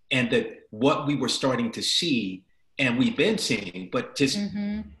 and that what we were starting to see, and we've been seeing, but just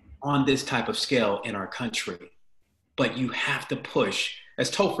on this type of scale in our country. But you have to push, as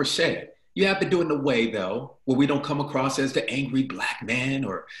Topher said, you have to do it in a way, though, where we don't come across as the angry black man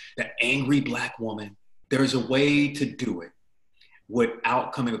or the angry black woman. There's a way to do it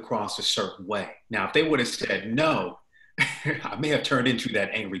without coming across a certain way. Now, if they would have said no, I may have turned into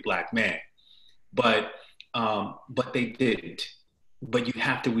that angry black man, but they didn't. But you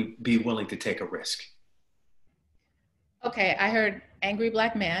have to be willing to take a risk. Okay, I heard angry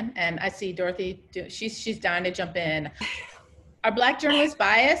black man, and I see Dorothy, she's dying to jump in. Are black journalists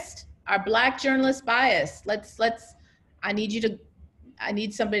biased? Are black journalists biased? I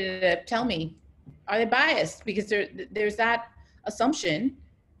need somebody to tell me, are they biased? Because there's that assumption.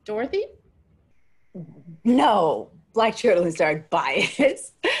 Dorothy? No, black journalists aren't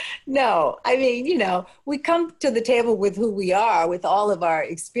biased. No, I mean, we come to the table with who we are, with all of our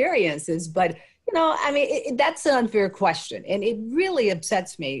experiences, but that's an unfair question. And it really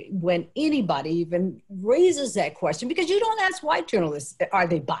upsets me when anybody even raises that question, because you don't ask white journalists, are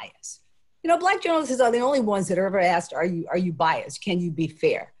they biased? Black journalists are the only ones that are ever asked, are you biased? Can you be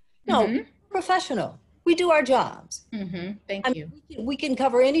fair? No, professional. We do our jobs. Thank you. We can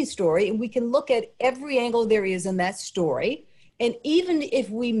cover any story, and we can look at every angle there is in that story. And even if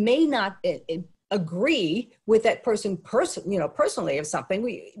we may not agree with that person personally of something,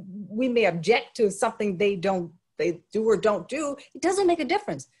 we may object to something they do or don't do. It doesn't make a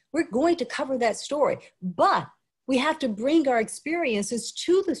difference. We're going to cover that story, but we have to bring our experiences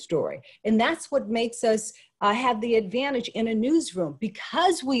to the story. And that's what makes us have the advantage in a newsroom,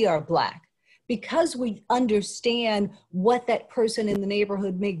 because we are Black, because we understand what that person in the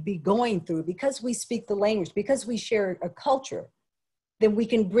neighborhood may be going through, because we speak the language, because we share a culture. Then we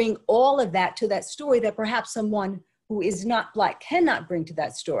can bring all of that to that story that perhaps someone who is not Black cannot bring to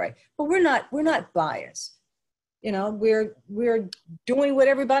that story. But we're not biased. We're doing what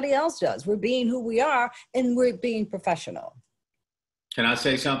everybody else does. We're being who we are, and we're being professional. Can I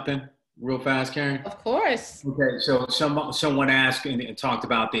say something real fast, Karen? Of course. Okay, so someone asked and talked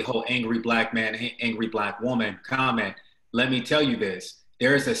about the whole angry black man, angry black woman comment. Let me tell you this.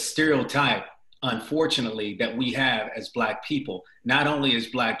 There is a stereotype, unfortunately, that we have as Black people, not only as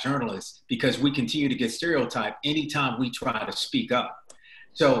Black journalists, because we continue to get stereotyped anytime we try to speak up.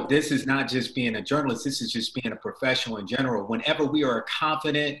 So this is not just being a journalist, this is just being a professional in general. Whenever we are a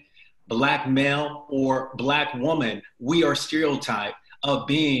confident Black male or Black woman, we are stereotyped of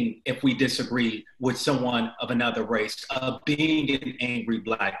being, if we disagree with someone of another race, of being an angry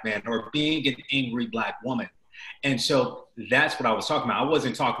Black man or being an angry Black woman. And so that's what I was talking about. I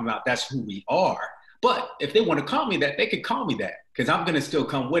wasn't talking about that's who we are. But if they want to call me that, they could call me that, because I'm going to still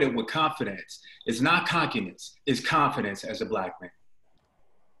come with it with confidence. It's not cockiness, it's confidence as a Black man.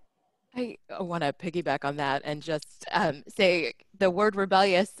 I want to piggyback on that and just say the word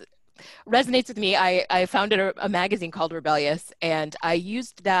rebellious resonates with me. I founded a magazine called Rebellious, and I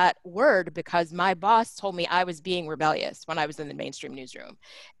used that word because my boss told me I was being rebellious when I was in the mainstream newsroom.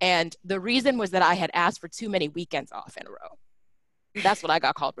 And the reason was that I had asked for too many weekends off in a row. That's what I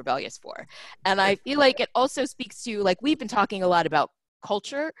got called rebellious for. And I feel like it also speaks to, like, we've been talking a lot about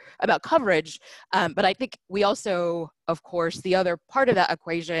culture, about coverage, but I think we also, of course, the other part of that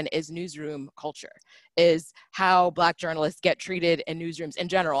equation is newsroom culture, is how Black journalists get treated in newsrooms in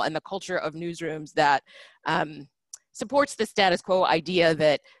general, and the culture of newsrooms that supports the status quo idea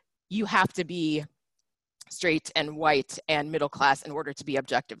that you have to be straight and white and middle class in order to be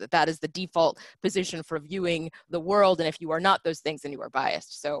objective, that is the default position for viewing the world. And if you are not those things, then you are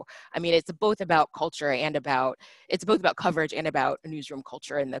biased. So, I mean, it's both about culture and it's both about coverage and about newsroom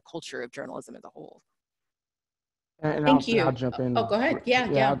culture and the culture of journalism as a whole. And Thank you. I'll jump in. Oh, go ahead.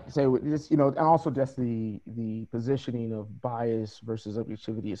 Yeah. I'll say this, and also just the positioning of bias versus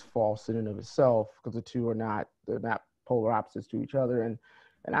objectivity is false in and of itself, because they're not polar opposites to each other. And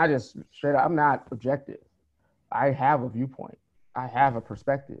I just straight up, I'm not objective. I have a viewpoint. I have a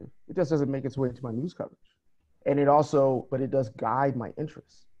perspective. It just doesn't make its way into my news coverage. And but it does guide my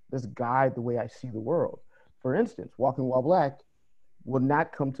interests. It does guide the way I see the world. For instance, Walking While Black would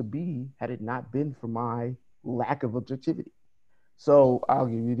not come to be had it not been for my lack of objectivity. So I'll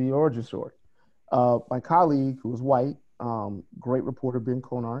give you the origin story. My colleague, who was white, great reporter, Ben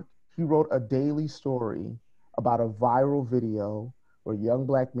Conart, he wrote a daily story about a viral video where a young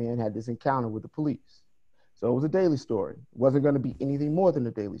Black man had this encounter with the police. So it was a daily story. It wasn't going to be anything more than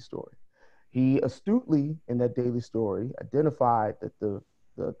a daily story. He astutely, in that daily story, identified that the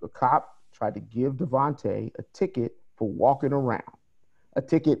cop tried to give Devontae a ticket for walking around, a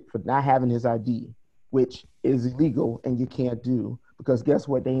ticket for not having his ID, which is illegal and you can't do, because guess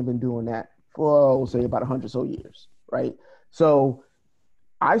what? They ain't been doing that for, say, about 100 so years, right? So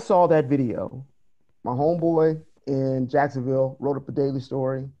I saw that video. My homeboy in Jacksonville wrote up a daily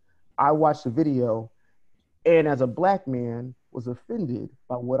story. I watched the video, and as a Black man, was offended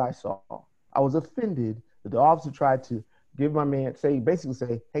by what I saw. I was offended that the officer tried to give my man, basically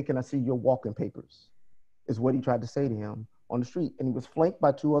say, hey, can I see your walking papers? Is what he tried to say to him on the street. And he was flanked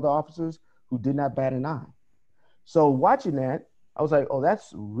by two other officers who did not bat an eye. So watching that, I was like, oh,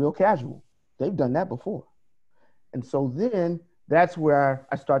 that's real casual. They've done that before. And so then that's where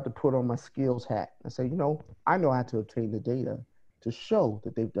I start to put on my skills hat and say, I know how to obtain the data to show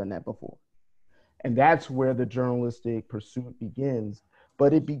that they've done that before. And that's where the journalistic pursuit begins.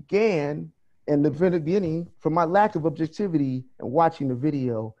 But it began in the beginning from my lack of objectivity and watching the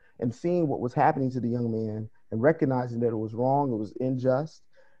video and seeing what was happening to the young man and recognizing that it was wrong, it was unjust.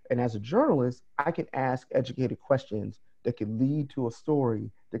 And as a journalist, I can ask educated questions that could lead to a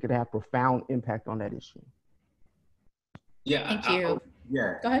story that could have profound impact on that issue. Yeah. Thank you.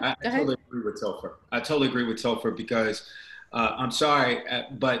 Yeah. Go ahead. I totally agree with Topher. I totally agree with Topher because I'm sorry,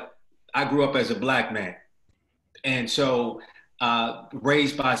 but I grew up as a Black man. And so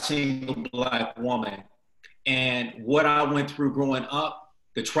raised by a single Black woman. And what I went through growing up,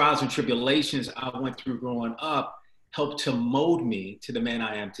 the trials and tribulations I went through growing up, helped to mold me to the man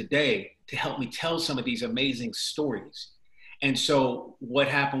I am today, to help me tell some of these amazing stories. And so what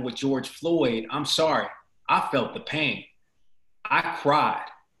happened with George Floyd, I'm sorry, I felt the pain. I cried.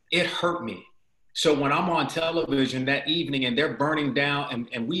 It hurt me. So when I'm on television that evening and they're burning down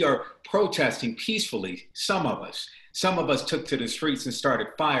and we are protesting peacefully, some of us took to the streets and started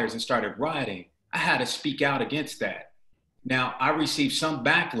fires and started rioting. I had to speak out against that. Now, I received some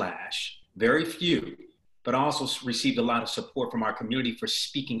backlash, very few, but I also received a lot of support from our community for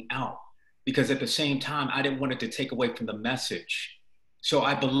speaking out, because at the same time, I didn't want it to take away from the message. So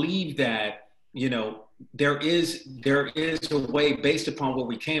I believe that, there is a way based upon where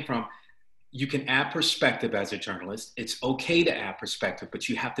we came from. You can add perspective as a journalist. It's okay to add perspective, but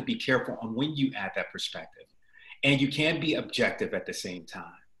you have to be careful on when you add that perspective. And you can't be objective at the same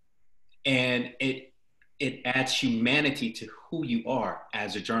time. And it adds humanity to who you are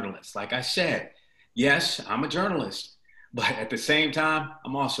as a journalist. Like I said, yes, I'm a journalist, but at the same time,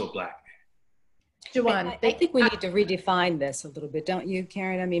 I'm also a Black man. Joanne, I think we need to redefine this a little bit, don't you,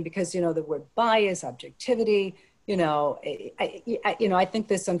 Karen? I mean, because, the word bias, objectivity, I think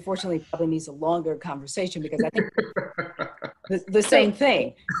this unfortunately probably needs a longer conversation, because I think the same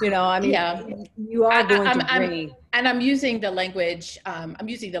thing. You know, I mean, yeah, you are going to bring. And I'm using the language. I'm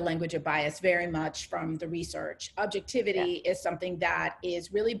using the language of bias very much from the research. Objectivity is something that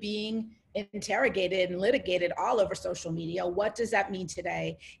is really being interrogated and litigated all over social media. What does that mean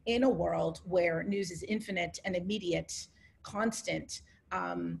today in a world where news is infinite and immediate, constant?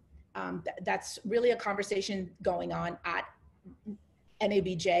 That's really a conversation going on at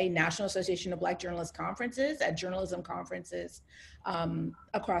NABJ, National Association of Black Journalists conferences, at journalism conferences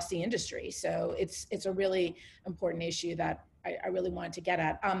across the industry. So it's a really important issue that I really wanted to get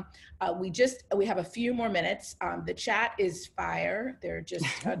at. We have a few more minutes. The chat is fire. There are just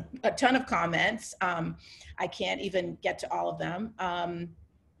a ton of comments. I can't even get to all of them.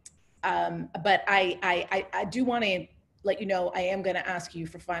 But I do want to let you know, I am going to ask you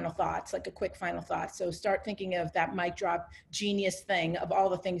for final thoughts, like a quick final thought. So start thinking of that mic drop genius thing of all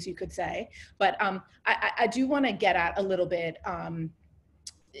the things you could say. But I do want to get at a little bit.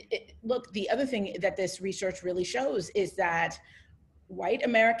 Look, the other thing that this research really shows is that white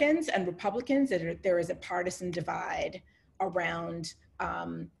Americans and Republicans, there is a partisan divide around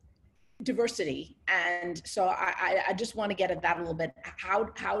diversity. And so I just want to get at that a little bit.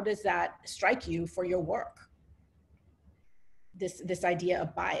 How does that strike you for your work? This idea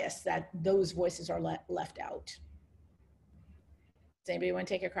of bias, that those voices are left out. Does anybody want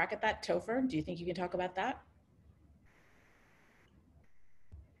to take a crack at that? Topher, do you think you can talk about that?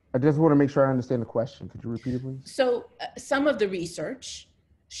 I just want to make sure I understand the question. Could you repeat it, please? So some of the research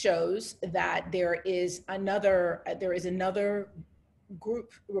shows that there is another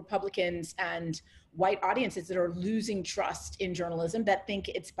group, Republicans and white audiences, that are losing trust in journalism, that think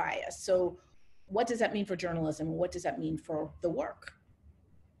it's biased. So what does that mean for journalism? What does that mean for the work?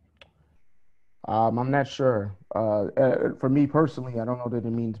 I'm not sure. For me personally, I don't know that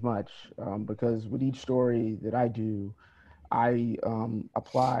it means much because with each story that I do, I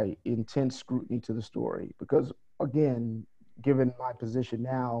apply intense scrutiny to the story because, again, given my position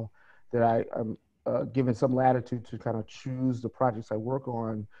now that I'm given some latitude to kind of choose the projects I work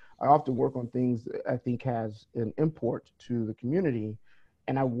on, I often work on things that I think has an import to the community,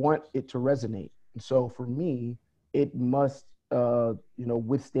 and I want it to resonate. And so for me, it must,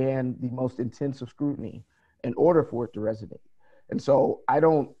 withstand the most intensive scrutiny in order for it to resonate. And so I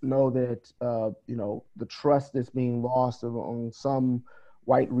don't know that, the trust that's being lost on some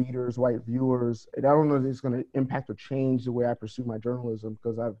white readers, white viewers, and I don't know that it's going to impact or change the way I pursue my journalism,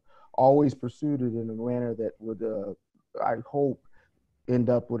 because I've always pursued it in a manner that would, I hope, end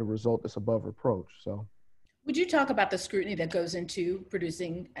up with a result that's above reproach. So. Would you talk about the scrutiny that goes into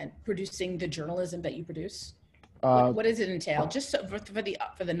producing the journalism that you produce? What does it entail? Just for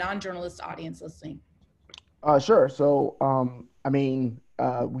the non-journalist audience listening. Sure. So, we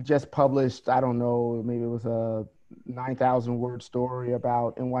just published, I don't know, maybe it was a 9,000 word story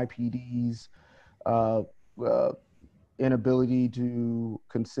about NYPD's inability to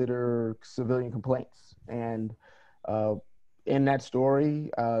consider civilian complaints. And in that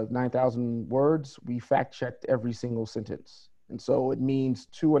story, 9,000 words, we fact checked every single sentence. And so it means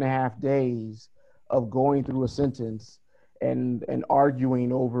 2.5 days of going through a sentence and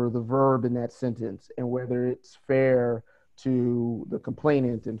arguing over the verb in that sentence and whether it's fair to the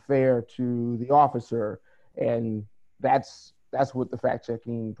complainant and fair to the officer. And that's what the fact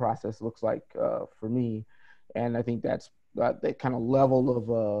checking process looks like for me. And I think that's that kind of level of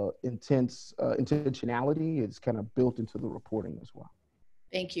intentionality is kind of built into the reporting as well.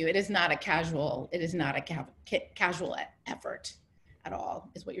 Thank you. It is not a casual effort at all,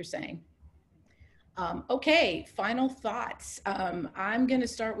 is what you're saying. Okay, final thoughts. I'm going to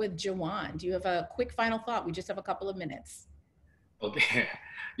start with Jawan. Do you have a quick final thought? We just have a couple of minutes. Okay.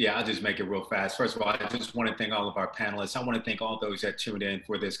 Yeah, I'll just make it real fast. First of all, I just want to thank all of our panelists. I want to thank all those that tuned in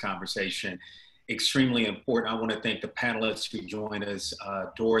for this conversation. Extremely important. I want to thank the panelists who joined us.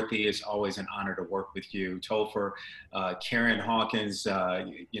 Dorothy, it's always an honor to work with you. Topher, Karen Hawkins, I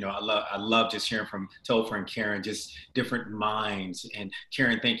love just hearing from Topher and Karen, just different minds. And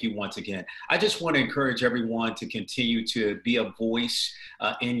Karen, thank you once again. I just want to encourage everyone to continue to be a voice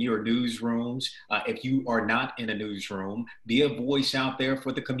in your newsrooms. If you are not in a newsroom, be a voice out there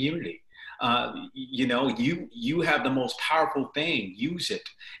for the community. You have the most powerful thing. Use it.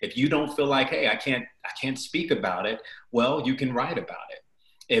 If you don't feel like, hey, I can't speak about it, well, you can write about it.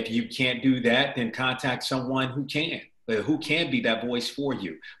 If you can't do that, then contact someone who can be that voice for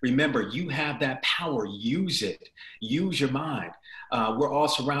you. Remember, you have that power. Use it. Use your mind. We're all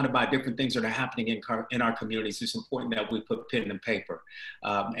surrounded by different things that are happening in our communities. It's important that we put pen and paper.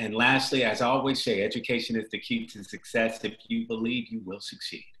 And lastly, as I always say, education is the key to success. If you believe, you will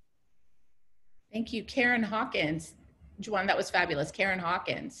succeed. Thank you. Karen Hawkins, Juwan, that was fabulous. Karen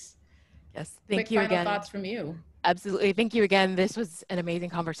Hawkins. Yes, thank Quick you final again. thoughts from you. Absolutely. Thank you again. This was an amazing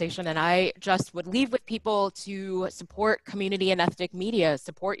conversation. And I just would leave with people to support community and ethnic media,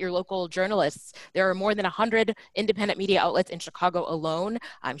 support your local journalists. There are more than 100 independent media outlets in Chicago alone.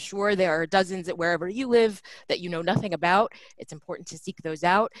 I'm sure there are dozens at wherever you live that you know nothing about. It's important to seek those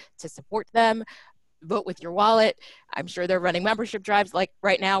out, to support them. Vote with your wallet. I'm sure they're running membership drives like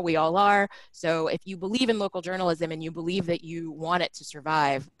right now we all are. So if you believe in local journalism and you believe that you want it to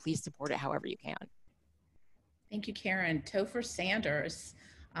survive, please support it however you can. Thank you, Karen. Topher Sanders,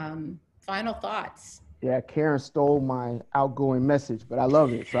 final thoughts. Yeah, Karen stole my outgoing message, but I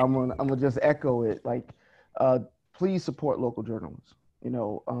love it. So I'm gonna just echo it. Like, please support local journalism. You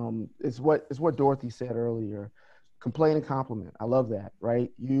know, it's what Dorothy said earlier. Complain and compliment. I love that.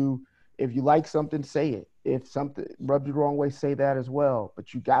 Right? If you like something, say it. If something rubs you the wrong way, say that as well.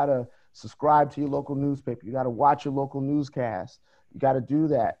 But you gotta subscribe to your local newspaper. You gotta watch your local newscast. You gotta do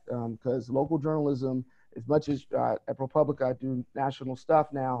that because local journalism, as much as at ProPublica I do national stuff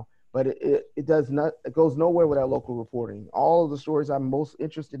now, but it goes nowhere without local reporting. All of the stories I'm most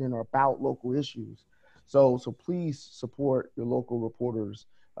interested in are about local issues. So please support your local reporters.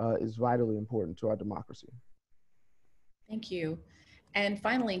 Is vitally important to our democracy. Thank you. And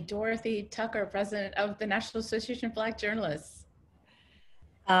finally, Dorothy Tucker, President of the National Association of Black Journalists.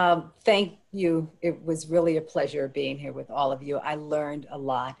 Thank you. It was really a pleasure being here with all of you. I learned a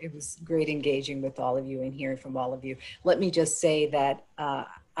lot. It was great engaging with all of you and hearing from all of you. Let me just say that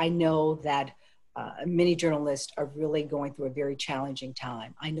I know that many journalists are really going through a very challenging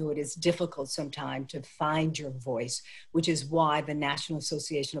time. I know it is difficult sometimes to find your voice, which is why the National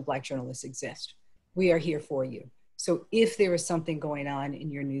Association of Black Journalists exists. We are here for you. So if there is something going on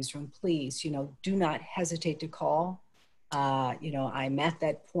in your newsroom, please, do not hesitate to call. I'm at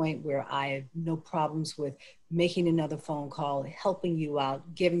that point where I have no problems with making another phone call, helping you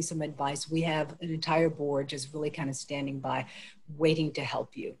out, giving some advice. We have an entire board just really kind of standing by, waiting to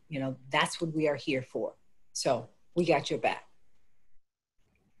help you. That's what we are here for. So we got your back.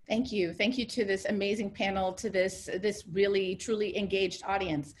 Thank you. Thank you to this amazing panel, to this really, truly engaged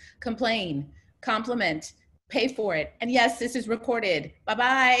audience. Complain, compliment, pay for it. And yes, this is recorded.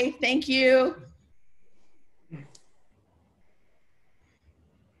 Bye-bye. Thank you.